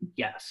not.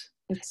 Yes.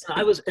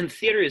 And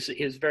theater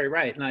is very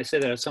right. And I say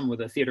that as someone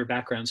with a theater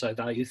background, so I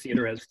value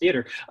theater as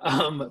theater.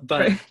 But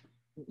right.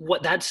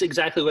 That's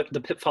exactly what the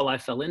pitfall I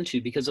fell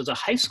into, because as a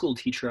high school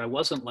teacher, I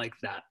wasn't like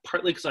that.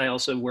 Partly because I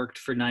also worked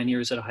for 9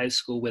 years at a high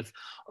school with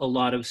a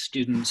lot of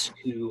students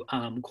who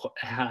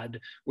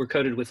were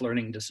coded with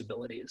learning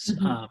disabilities.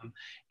 Mm-hmm.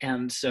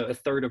 And so a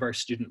third of our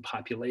student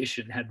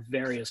population had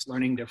various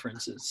learning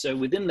differences. So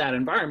within that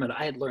environment,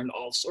 I had learned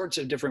all sorts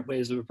of different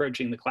ways of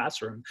approaching the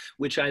classroom,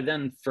 which I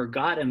then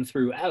forgot and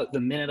threw out the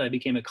minute I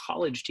became a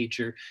college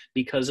teacher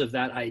because of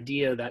that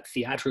idea, that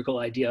theatrical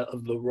idea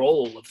of the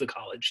role of the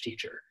college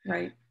teacher.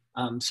 Right.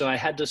 So I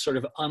had to sort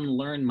of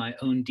unlearn my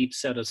own deep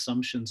set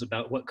assumptions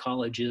about what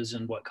college is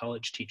and what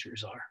college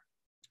teachers are.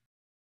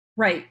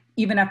 Right.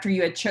 Even after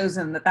you had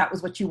chosen that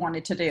was what you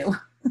wanted to do.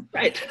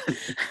 Right.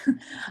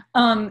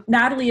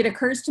 Natalie, it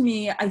occurs to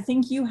me, I'm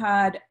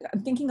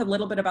thinking a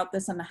little bit about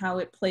this and how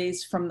it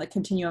plays from the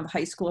continuum of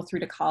high school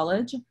through to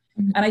college.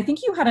 Mm-hmm. And I think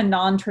you had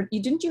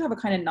didn't you have a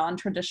kind of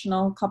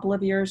non-traditional couple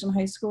of years in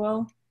high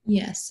school?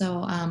 Yeah,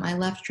 so I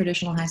left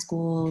traditional high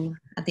school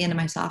at the end of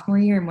my sophomore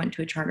year and went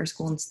to a charter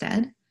school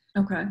instead.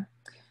 Okay.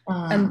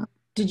 And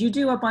did you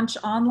do a bunch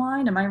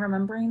online? Am I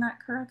remembering that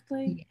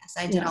correctly? Yes,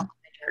 I did all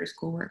my charter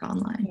school work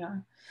online. Yeah.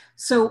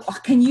 So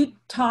can you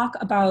talk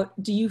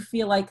about, do you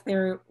feel like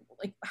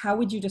how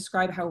would you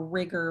describe how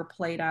rigor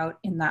played out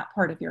in that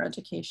part of your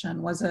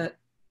education? Was it?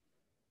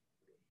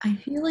 I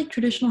feel like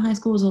traditional high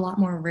school was a lot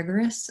more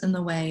rigorous in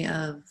the way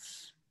of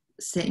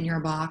sit in your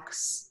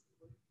box,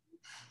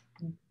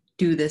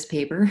 do this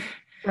paper.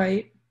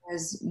 Right.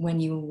 As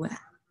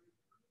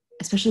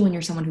especially when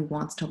you're someone who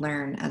wants to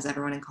learn, as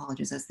everyone in college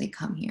is as they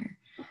come here,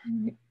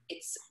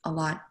 it's a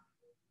lot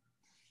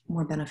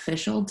more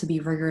beneficial to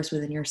be rigorous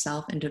within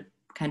yourself and to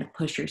kind of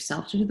push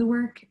yourself to do the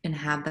work and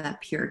have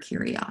that pure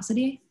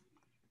curiosity.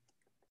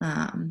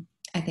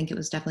 I think it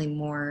was definitely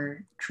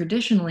more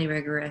traditionally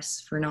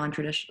rigorous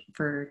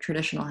for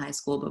traditional high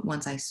school, but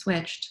once I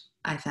switched,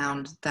 I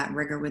found that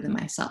rigor within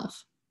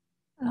myself.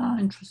 Oh,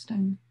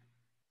 interesting.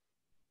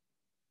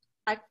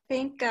 I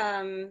think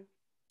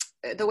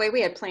the way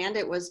we had planned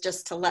it was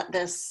just to let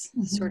this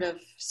sort of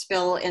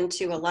spill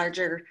into a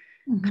larger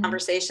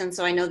conversation.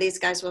 So I know these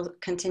guys will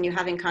continue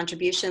having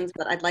contributions,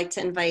 but I'd like to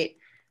invite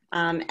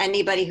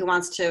anybody who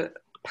wants to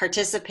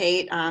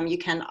participate. You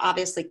can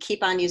obviously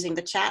keep on using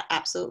the chat,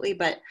 absolutely,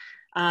 but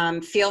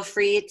feel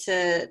free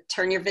to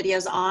turn your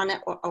videos on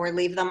or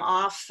leave them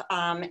off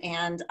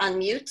and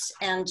unmute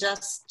and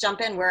just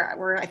jump in.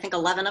 We're I think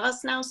 11 of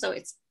us now, so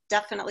it's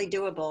definitely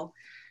doable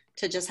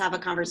to just have a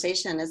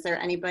conversation. Is there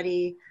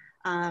anybody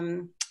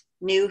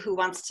new who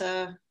wants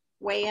to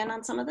weigh in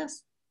on some of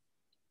this?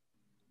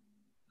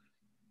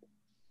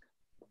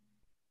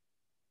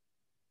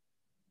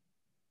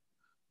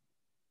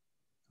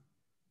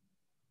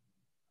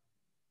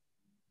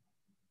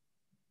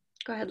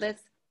 Go ahead, Liz.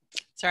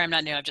 Sorry, I'm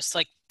not new.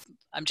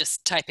 I'm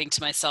just typing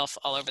to myself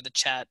all over the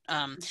chat.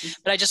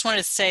 But I just wanted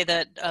to say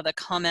that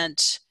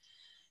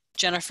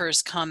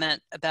Jennifer's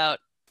comment about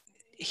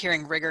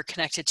hearing rigor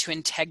connected to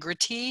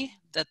integrity,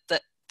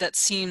 that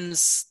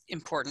seems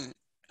important.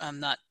 I'm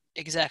not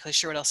exactly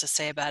sure what else to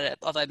say about it,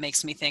 although it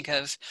makes me think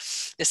of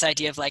this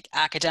idea of like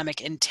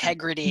academic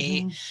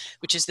integrity,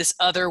 which is this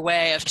other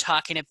way of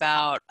talking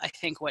about, I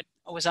think what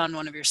was on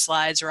one of your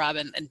slides,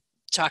 Robin, and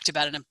talked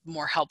about in a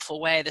more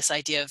helpful way, this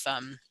idea of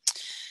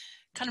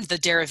kind of the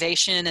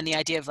derivation and the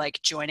idea of like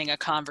joining a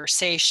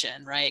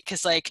conversation, right?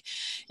 Because like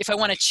if I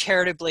want to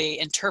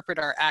charitably interpret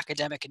our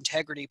academic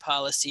integrity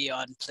policy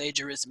on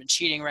plagiarism and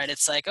cheating, right,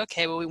 it's like,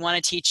 okay, well, we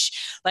want to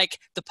teach, like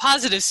the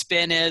positive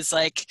spin is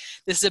like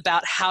this is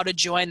about how to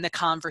join the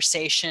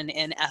conversation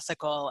in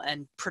ethical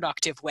and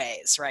productive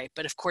ways, right?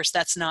 But of course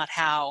that's not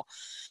how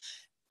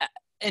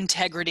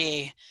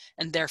integrity,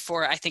 and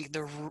therefore I think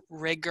the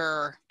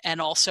rigor and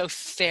also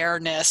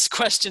fairness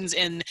questions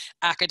in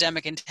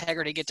academic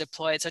integrity get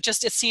deployed. So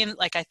it seemed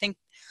like, I think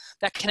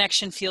that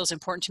connection feels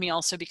important to me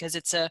also because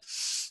it's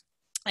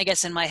I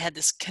guess in my head,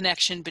 this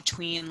connection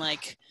between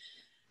like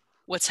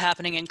what's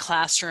happening in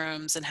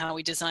classrooms and how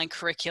we design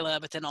curricula,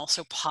 but then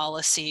also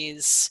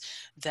policies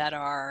that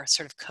are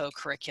sort of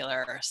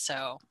co-curricular.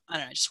 So I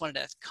don't know, I just wanted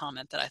to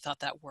comment that I thought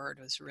that word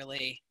was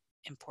really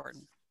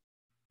important,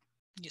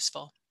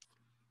 useful.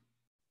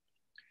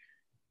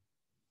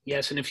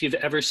 Yes, and if you've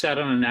ever sat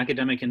on an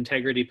academic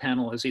integrity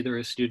panel as either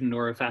a student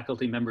or a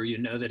faculty member, you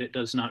know that it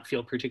does not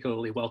feel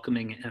particularly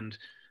welcoming, and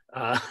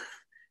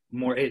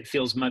it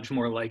feels much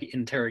more like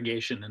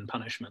interrogation and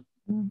punishment.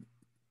 Mm.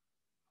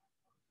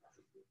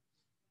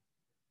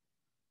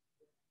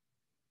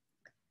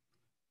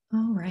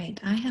 All right,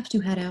 I have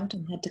to head out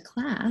and head to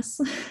class.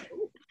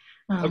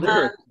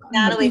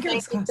 Natalie,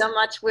 thank you so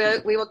much.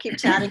 We will keep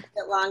chatting a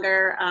bit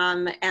longer,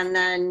 and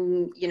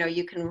then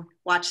you can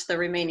watch the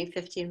remaining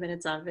 15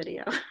 minutes on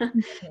video.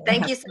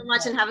 Thank you so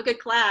much, and have a good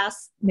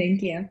class.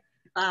 Thank you.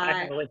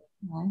 Bye.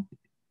 Bye.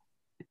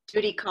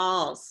 Duty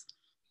calls.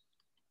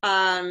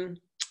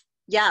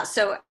 Yeah.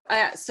 So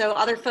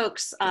other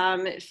folks,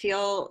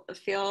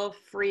 feel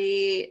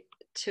free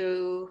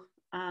to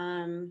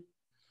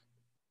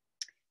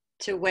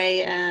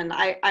weigh in.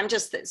 I'm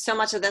just, so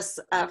much of this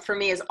for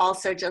me is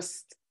also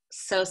just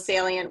so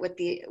salient with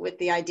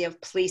the idea of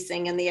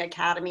policing in the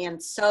academy,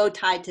 and so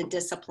tied to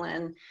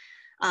discipline,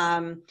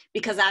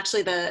 because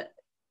actually the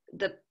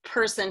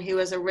person who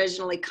was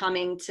originally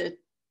coming to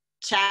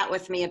chat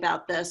with me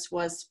about this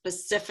was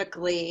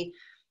specifically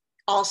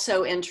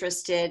also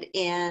interested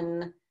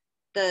in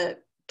the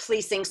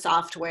policing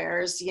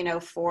softwares,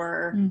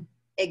 for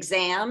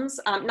exams.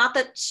 Not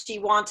that she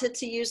wanted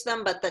to use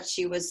them, but that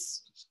she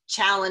was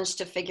challenged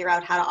to figure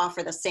out how to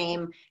offer the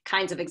same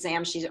kinds of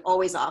exams she's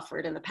always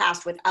offered in the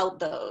past without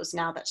those,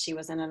 now that she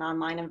was in an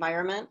online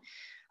environment.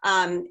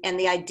 And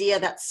the idea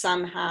that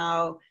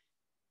somehow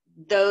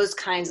those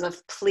kinds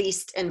of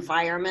policed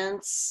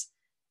environments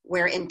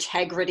where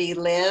integrity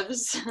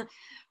lives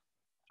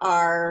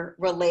are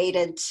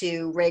related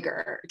to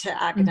rigor,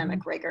 to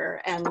academic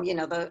rigor. And,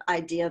 the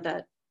idea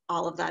that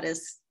all of that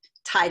is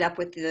tied up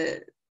with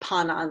the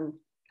pun on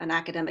an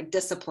academic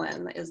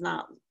discipline is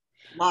not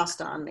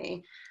lost on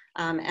me.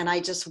 And I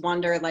just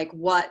wonder, like,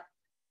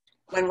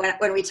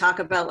 when we talk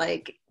about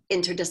like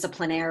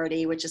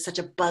interdisciplinarity, which is such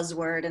a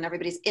buzzword and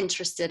everybody's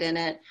interested in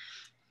it,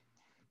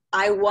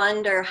 I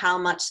wonder how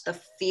much the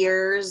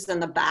fears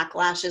and the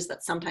backlashes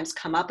that sometimes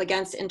come up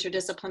against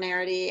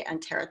interdisciplinarity and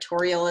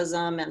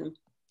territorialism and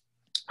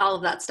all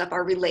of that stuff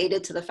are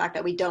related to the fact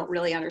that we don't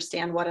really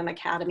understand what an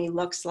academy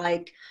looks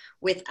like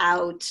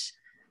without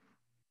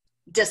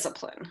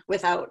discipline,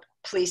 without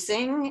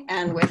policing,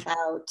 and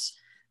without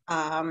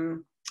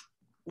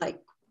like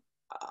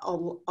a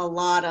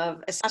lot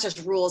of, it's not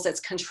just rules, it's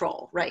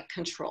control, right?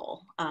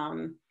 Control.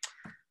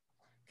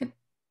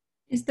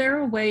 Is there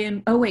a way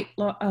in, oh wait,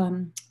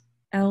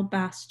 L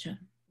Bastion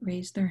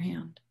raised their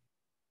hand.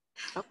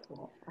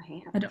 Oh, a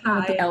hand. I don't know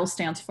what the L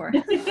stands for.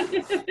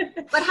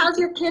 But how's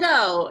your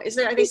kiddo?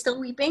 Are they still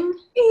weeping?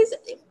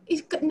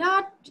 He's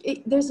not,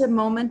 there's a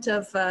moment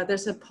of,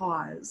 there's a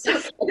pause.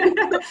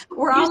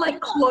 We're all like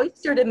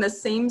cloistered in the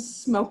same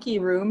smoky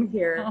room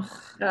here.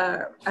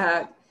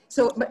 Oh.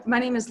 So my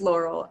name is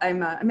Laurel.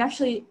 I'm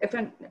actually,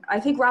 I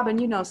think Robin,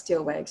 you know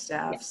Steel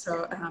Wagstaff. Yes.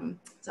 So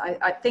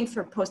I thanks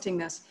for posting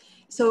this.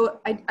 So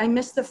I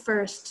missed the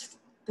first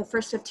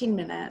 15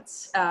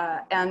 minutes,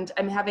 and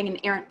I'm having an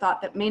errant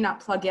thought that may not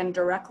plug in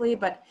directly,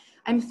 but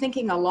I'm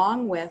thinking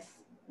along with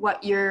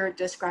what you're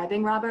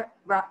describing, Robin,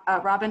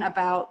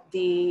 about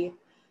the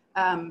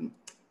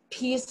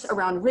piece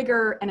around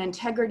rigor and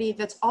integrity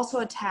that's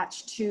also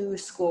attached to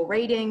school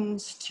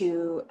ratings,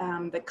 to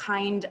the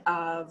kind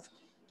of,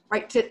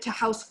 right, to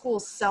how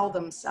schools sell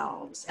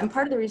themselves. And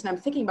part of the reason I'm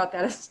thinking about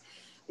that is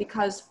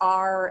because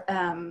our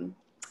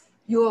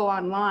UO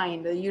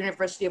Online, the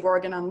University of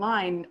Oregon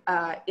Online,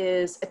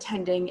 is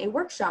attending a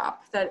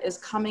workshop that is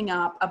coming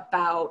up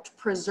about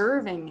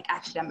preserving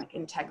academic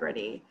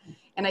integrity.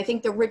 And I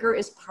think the rigor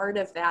is part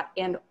of that,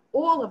 and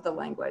all of the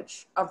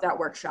language of that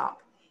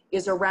workshop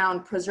is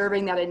around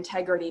preserving that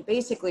integrity,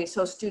 basically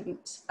so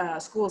students,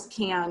 schools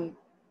can,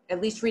 at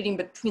least reading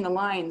between the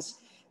lines,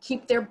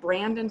 keep their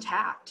brand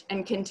intact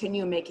and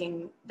continue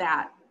making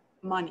that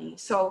money.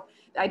 So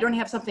I don't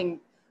have something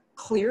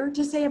clear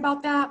to say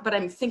about that, but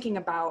I'm thinking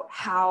about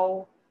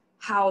how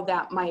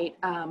that might,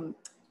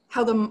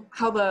 how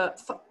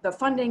the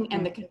funding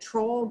and the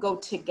control go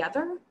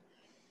together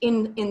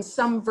in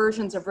some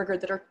versions of rigor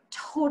that are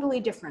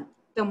totally different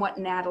than what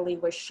Natalie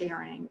was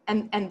sharing.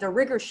 And the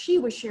rigor she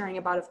was sharing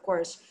about, of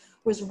course,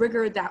 was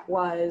rigor that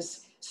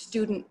was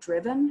student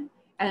driven.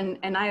 And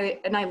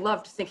I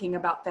loved thinking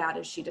about that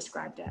as she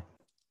described it.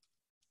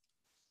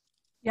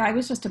 Yeah, I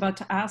was just about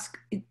to ask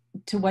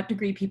to what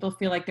degree people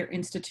feel like their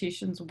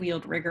institutions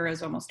wield rigor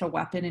as almost a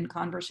weapon in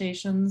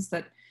conversations,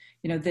 that,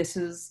 this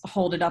is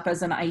hold it up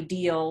as an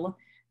ideal,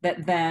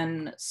 that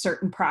then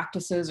certain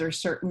practices or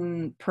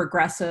certain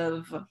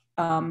progressive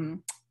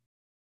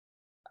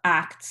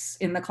acts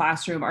in the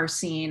classroom are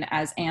seen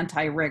as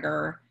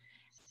anti-rigor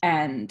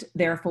and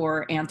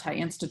therefore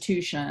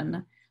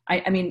anti-institution,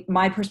 I mean,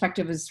 my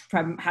perspective is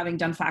from having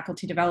done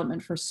faculty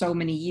development for so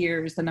many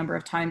years, the number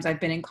of times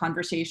I've been in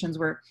conversations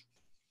where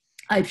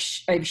I've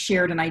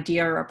shared an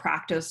idea or a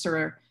practice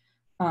or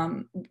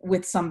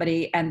with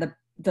somebody, and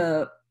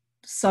the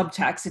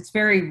subtext, it's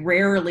very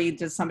rarely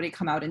does somebody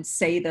come out and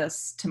say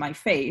this to my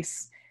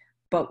face,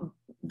 but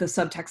the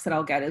subtext that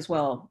I'll get is,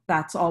 well,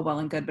 that's all well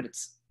and good, but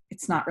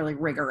it's not really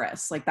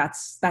rigorous. Like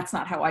that's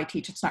not how I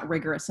teach. It's not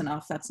rigorous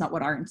enough. That's not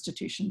what our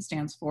institution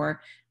stands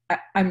for.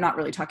 I'm not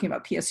really talking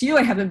about PSU.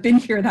 I haven't been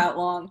here that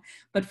long,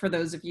 but for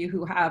those of you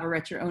who have or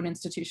at your own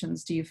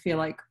institutions, do you feel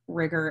like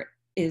rigor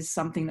is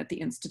something that the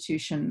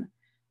institution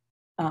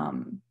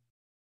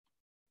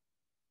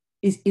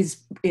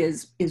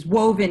is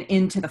woven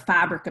into the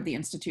fabric of the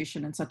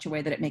institution in such a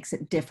way that it makes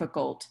it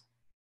difficult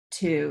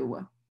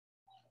to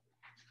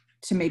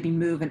maybe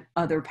move in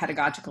other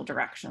pedagogical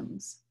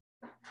directions?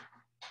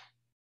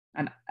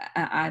 And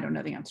I don't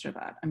know the answer to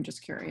that. I'm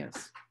just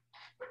curious.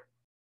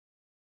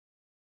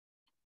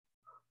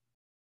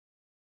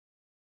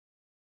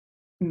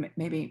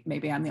 Maybe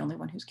I'm the only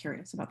one who's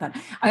curious about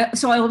that.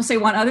 So I will say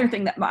one other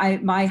thing that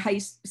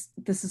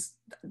this is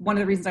one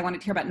of the reasons I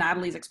wanted to hear about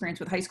Natalie's experience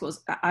with high school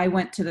is I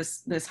went to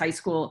this high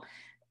school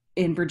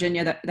in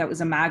Virginia that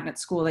was a magnet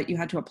school that you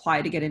had to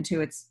apply to get into.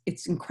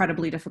 It's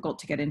incredibly difficult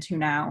to get into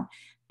now.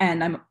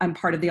 And I'm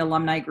part of the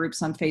alumni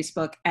groups on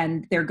Facebook,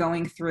 and they're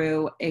going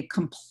through a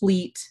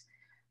complete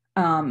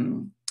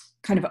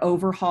kind of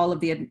overhaul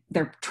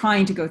they're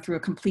trying to go through a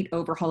complete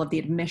overhaul of the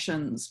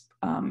admissions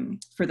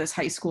for this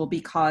high school,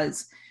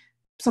 because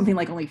something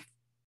like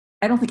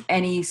I don't think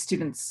any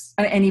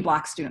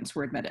Black students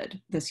were admitted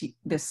this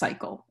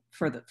cycle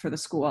for the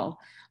school.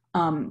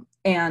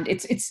 And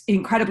it's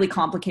incredibly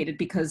complicated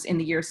because in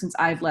the years since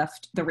I've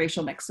left, the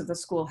racial mix of the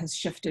school has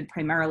shifted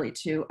primarily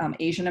to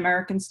Asian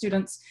American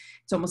students.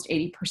 It's almost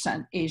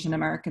 80% Asian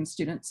American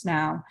students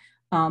now.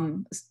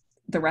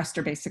 The rest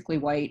are basically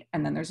white,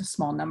 and then there's a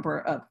small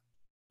number of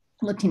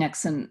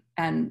Latinx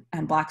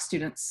and Black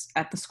students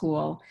at the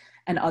school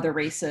and other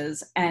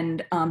races.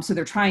 And so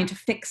they're trying to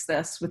fix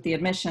this with the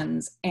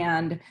admissions,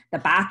 and the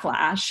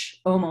backlash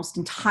almost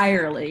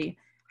entirely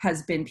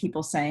has been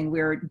people saying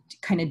we're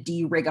kind of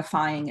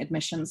de-rigifying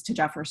admissions to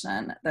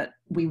Jefferson, that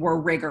we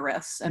were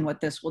rigorous, and what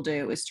this will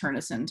do is turn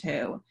us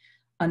into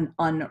an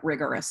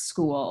unrigorous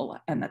school,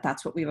 and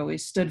that's what we've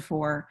always stood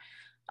for.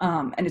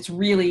 And it's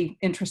really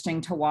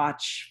interesting to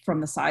watch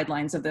from the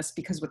sidelines of this,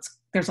 because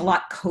there's a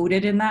lot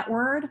coded in that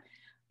word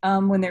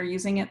when they're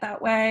using it that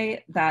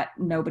way that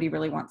nobody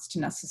really wants to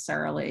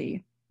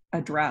necessarily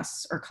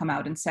address or come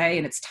out and say.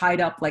 And it's tied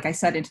up, like I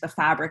said, into the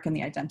fabric and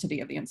the identity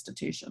of the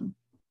institution.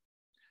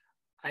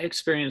 I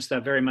experienced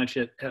that very much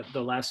at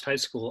the last high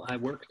school I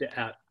worked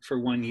at for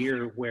 1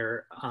 year,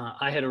 where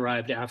I had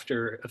arrived a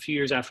few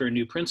years after a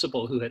new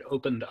principal who had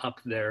opened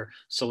up their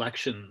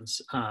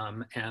selections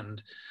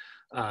and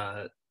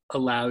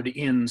allowed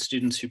in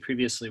students who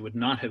previously would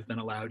not have been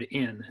allowed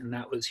in. And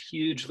that was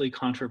hugely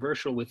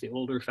controversial with the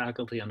older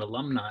faculty and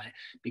alumni,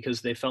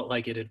 because they felt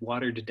like it had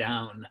watered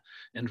down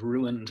and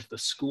ruined the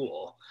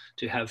school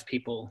to have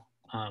people,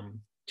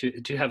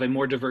 to have a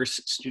more diverse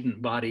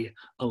student body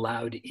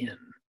allowed in.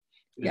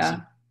 It was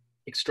an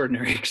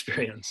extraordinary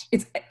experience.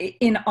 It's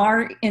in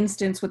our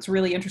instance, what's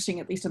really interesting,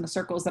 at least in the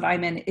circles that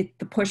I'm in,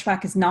 the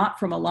pushback is not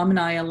from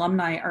alumni.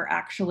 Alumni are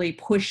actually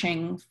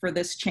pushing for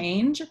this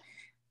change.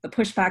 The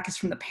pushback is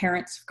from the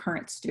parents of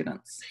current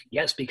students.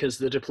 Yes, because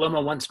the diploma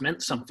once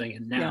meant something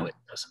and now it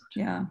doesn't.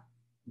 Yeah.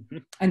 Mm-hmm.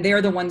 And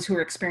they're the ones who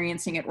are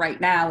experiencing it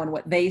right now, and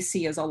what they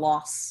see as a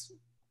loss,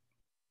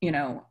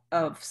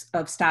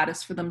 of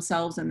status for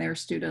themselves and their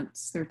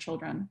students, their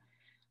children.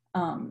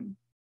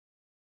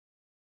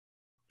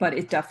 But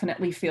it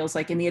definitely feels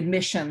like in the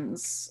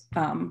admissions,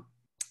 in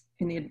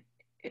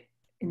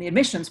the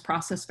admissions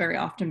process, very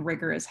often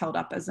rigor is held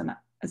up as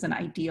an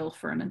ideal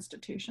for an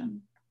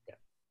institution.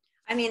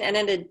 I mean, and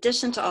in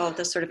addition to all of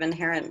this sort of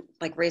inherent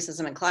like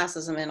racism and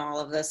classism and all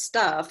of this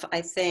stuff, I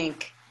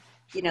think,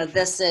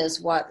 this is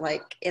what,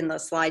 like in the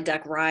slide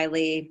deck,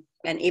 Riley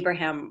and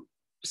Ibrahim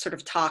sort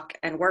of talk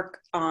and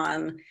work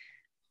on,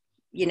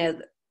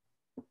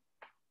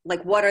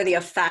 like what are the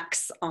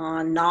effects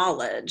on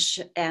knowledge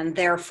and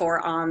therefore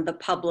on the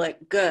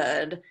public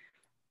good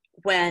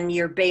when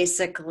you're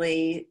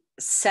basically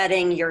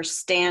setting your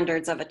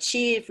standards of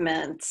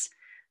achievement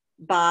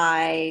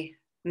by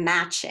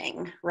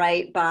matching,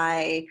 right?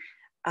 By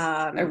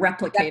replicating,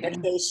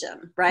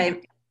 replication,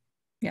 right?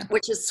 Yeah.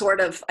 Which is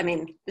sort of, I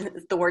mean,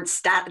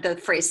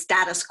 the phrase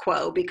status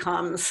quo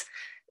becomes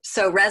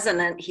so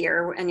resonant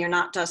here, and you're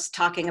not just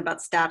talking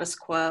about status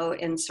quo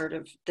in sort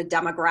of the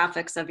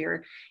demographics of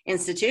your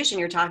institution,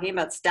 you're talking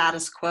about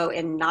status quo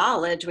in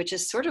knowledge, which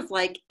is sort of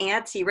like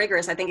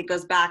anti-rigorous. I think it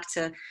goes back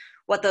to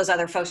what those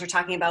other folks are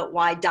talking about,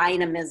 why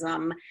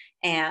dynamism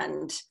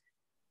and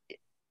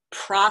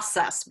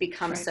process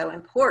becomes so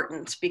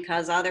important,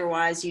 because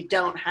otherwise you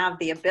don't have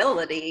the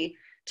ability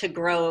to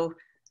grow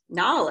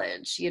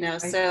knowledge,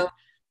 So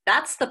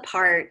that's the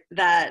part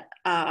that,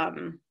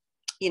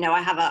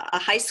 I have a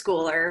high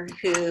schooler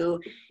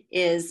who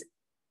is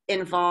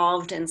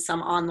involved in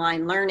some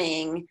online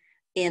learning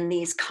in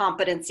these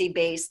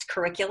competency-based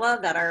curricula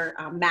that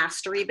are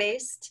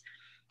mastery-based.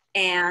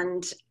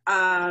 And,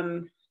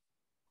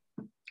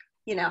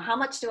 you know, how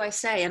much do I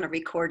say in a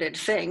recorded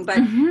thing? But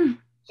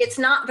it's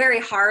not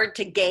very hard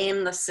to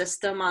game the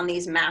system on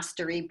these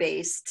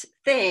mastery-based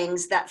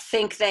things that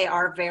think they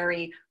are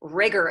very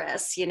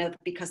rigorous, you know,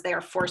 because they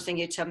are forcing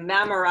you to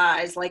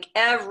memorize like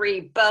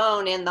every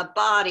bone in the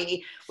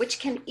body, which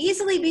can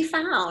easily be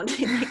found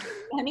in like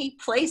many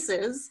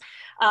places.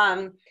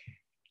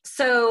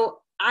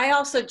 So I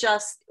also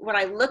just, when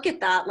I look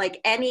at that,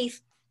 like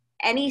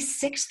any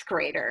sixth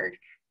grader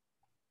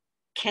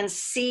can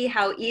see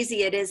how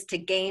easy it is to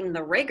game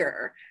the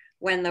rigor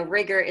when the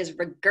rigor is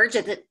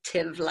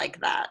regurgitative like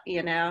that,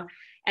 you know?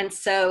 And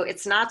so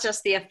it's not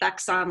just the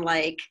effects on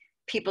like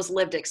people's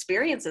lived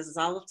experiences, it's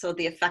also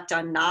the effect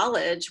on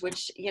knowledge,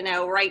 which, you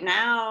know, right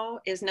now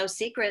is no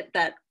secret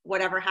that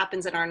whatever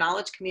happens in our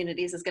knowledge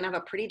communities is gonna have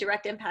a pretty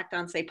direct impact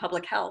on, say,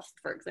 public health,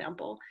 for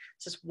example.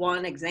 It's just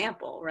one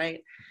example,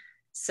 right?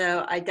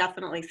 So I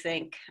definitely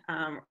think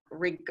so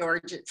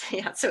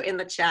in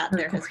the chat,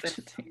 there has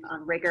been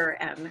rigor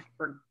and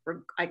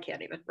I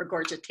can't even,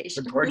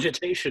 regurgitation.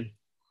 Regurgitation.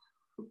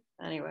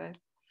 Anyway,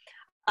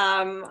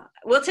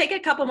 we'll take a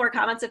couple more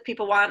comments if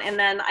people want. And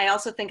then I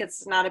also think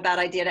it's not a bad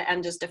idea to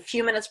end just a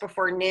few minutes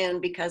before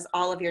noon because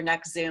all of your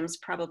next Zooms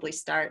probably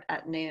start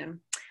at noon.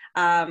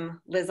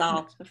 Liz,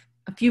 a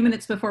few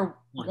minutes before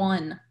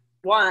 1.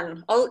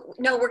 Oh,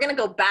 no, we're going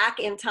to go back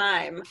in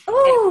time.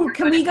 Oh,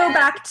 can we go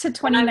back to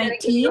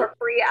 2019? Your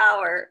free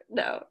hour.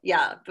 No,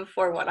 yeah,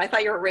 before 1. I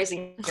thought you were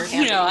raising your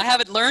hand. You know, I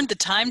haven't learned the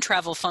time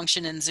travel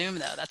function in Zoom,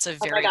 though. That's a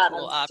very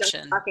cool option. I was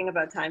just talking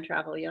about time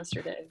travel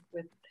yesterday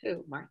with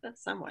who? Martha?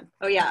 Someone.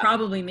 Oh, yeah.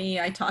 Probably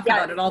me. I talk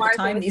about it all Martha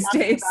the time these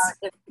days.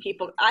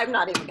 I'm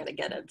not even going to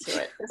get into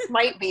it. This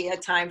might be a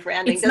time for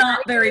ending. It's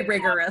not very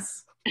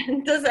rigorous.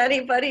 Does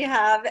anybody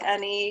have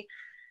any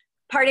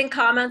parting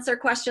comments or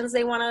questions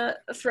they want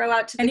to throw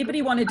out to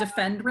anybody want to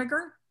defend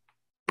rigor?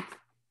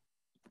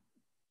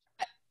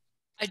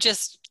 I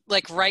just,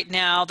 like right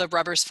now, the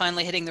rubber's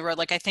finally hitting the road.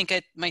 Like I think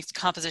my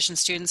composition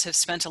students have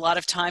spent a lot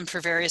of time for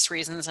various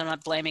reasons, I'm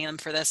not blaming them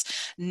for this,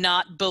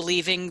 not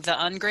believing the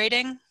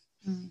ungrading.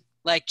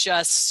 Like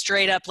just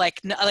straight up, like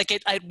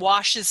it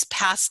washes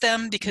past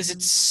them because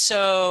it's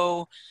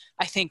so,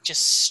 I think,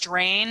 just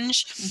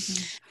strange.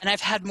 And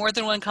I've had more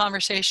than one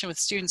conversation with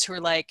students who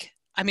are like,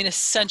 I mean,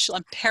 essentially,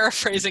 I'm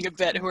paraphrasing a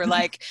bit, who are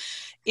like,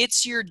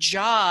 it's your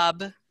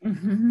job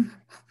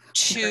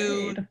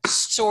to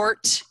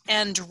sort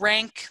and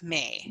rank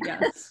me.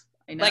 Yes,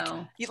 I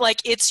know.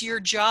 Like it's your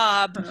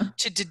job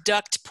to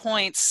deduct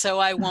points so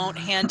I won't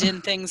hand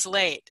in things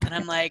late. And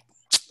I'm like,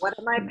 what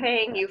am I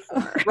paying you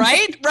for?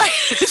 Right?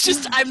 It's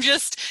just,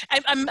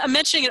 I'm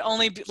mentioning it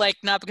only like,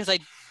 not because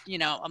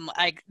not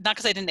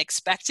because I didn't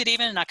expect it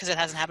even, not because it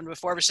hasn't happened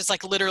before, but it's just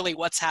like literally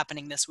what's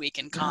happening this week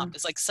in comp.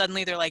 It's like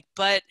suddenly they're like,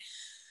 but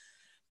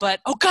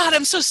oh God,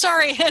 I'm so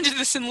sorry I handed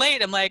this in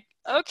late. I'm like,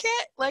 okay,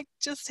 like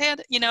just hand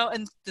it,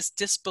 and this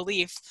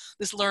disbelief,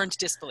 this learned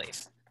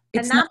disbelief.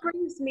 And that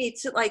brings me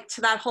to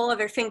that whole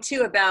other thing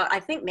too about,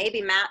 I think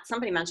maybe Matt,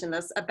 somebody mentioned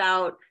this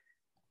about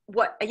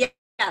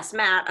yes,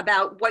 Matt,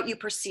 about what you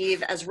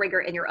perceive as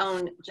rigor in your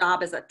own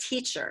job as a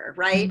teacher,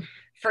 right?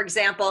 For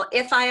example,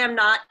 if I am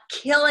not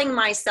killing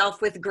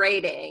myself with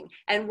grading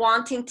and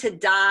wanting to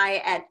die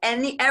at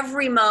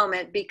every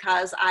moment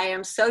because I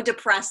am so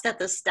depressed at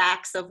the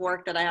stacks of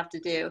work that I have to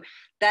do,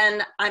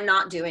 then I'm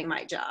not doing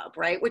my job,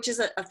 right? Which is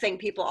a thing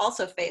people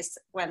also face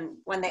when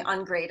they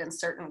ungrade in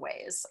certain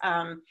ways.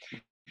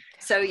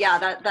 So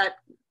yeah,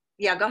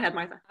 yeah, go ahead,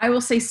 Martha. I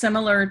will say,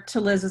 similar to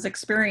Liz's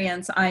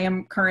experience, I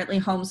am currently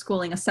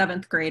homeschooling a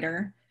 7th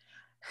grader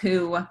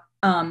who,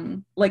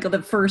 like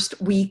the first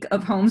week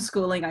of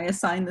homeschooling, I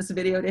assigned this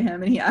video to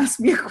him and he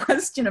asked me a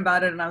question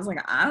about it. And I was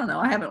like, I don't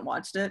know, I haven't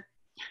watched it.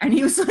 And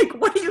he was like,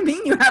 what do you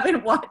mean you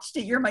haven't watched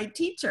it? You're my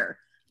teacher.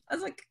 I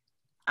was like,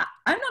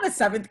 I'm not a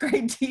 7th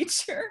grade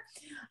teacher.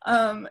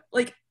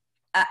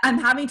 I'm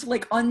having to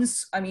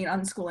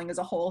unschooling is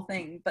a whole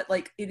thing, but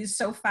like, it is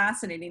so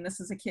fascinating. This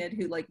is a kid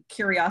who like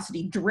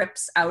curiosity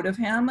drips out of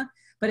him.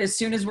 But as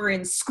soon as we're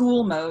in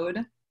school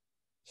mode,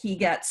 he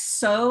gets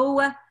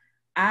so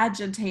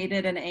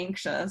agitated and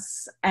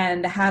anxious,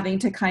 and having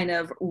to kind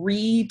of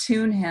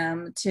retune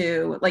him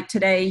to, like,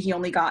 today he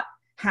only got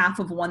half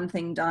of one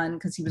thing done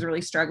because he was really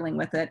struggling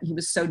with it. He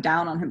was so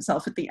down on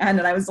himself at the end.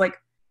 And I was like,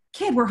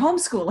 kid, we're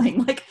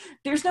homeschooling. Like,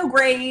 there's no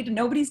grade.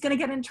 Nobody's going to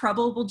get in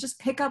trouble. We'll just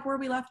pick up where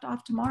we left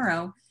off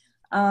tomorrow.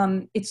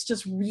 It's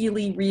just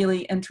really,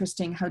 really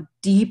interesting how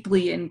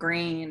deeply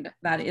ingrained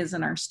that is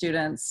in our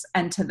students.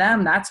 And to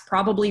them, that's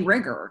probably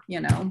rigor,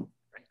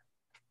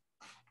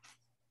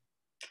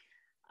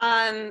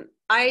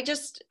 I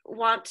just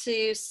want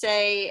to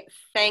say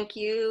thank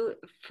you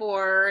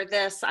for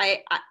this.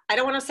 I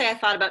don't want to say I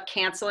thought about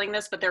canceling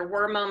this, but there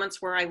were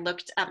moments where I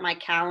looked at my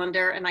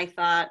calendar and I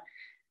thought,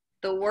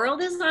 the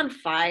world is on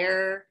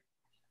fire.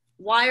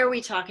 why are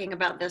we talking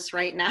about this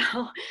right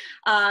now?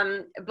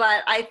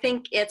 But I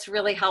think it's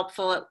really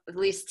helpful, at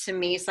least to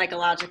me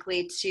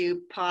psychologically,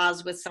 to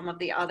pause with some of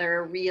the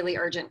other really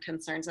urgent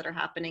concerns that are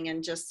happening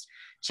and just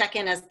check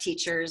in as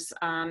teachers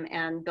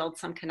and build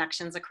some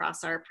connections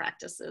across our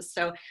practices.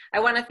 So I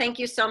want to thank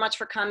you so much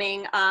for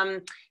coming.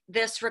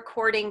 This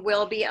recording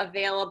will be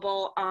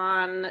available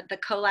on the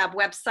CoLab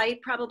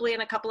website probably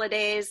in a couple of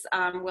days.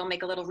 We'll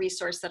make a little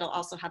resource that'll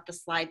also have the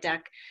slide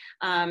deck.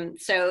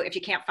 So if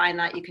you can't find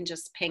that, you can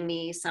just ping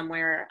me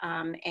somewhere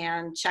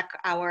and check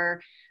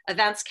our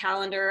events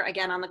calendar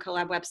again on the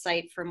CoLab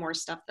website for more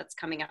stuff that's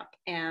coming up.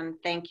 And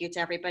thank you to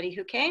everybody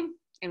who came,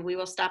 and we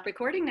will stop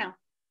recording now.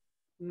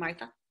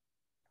 Martha.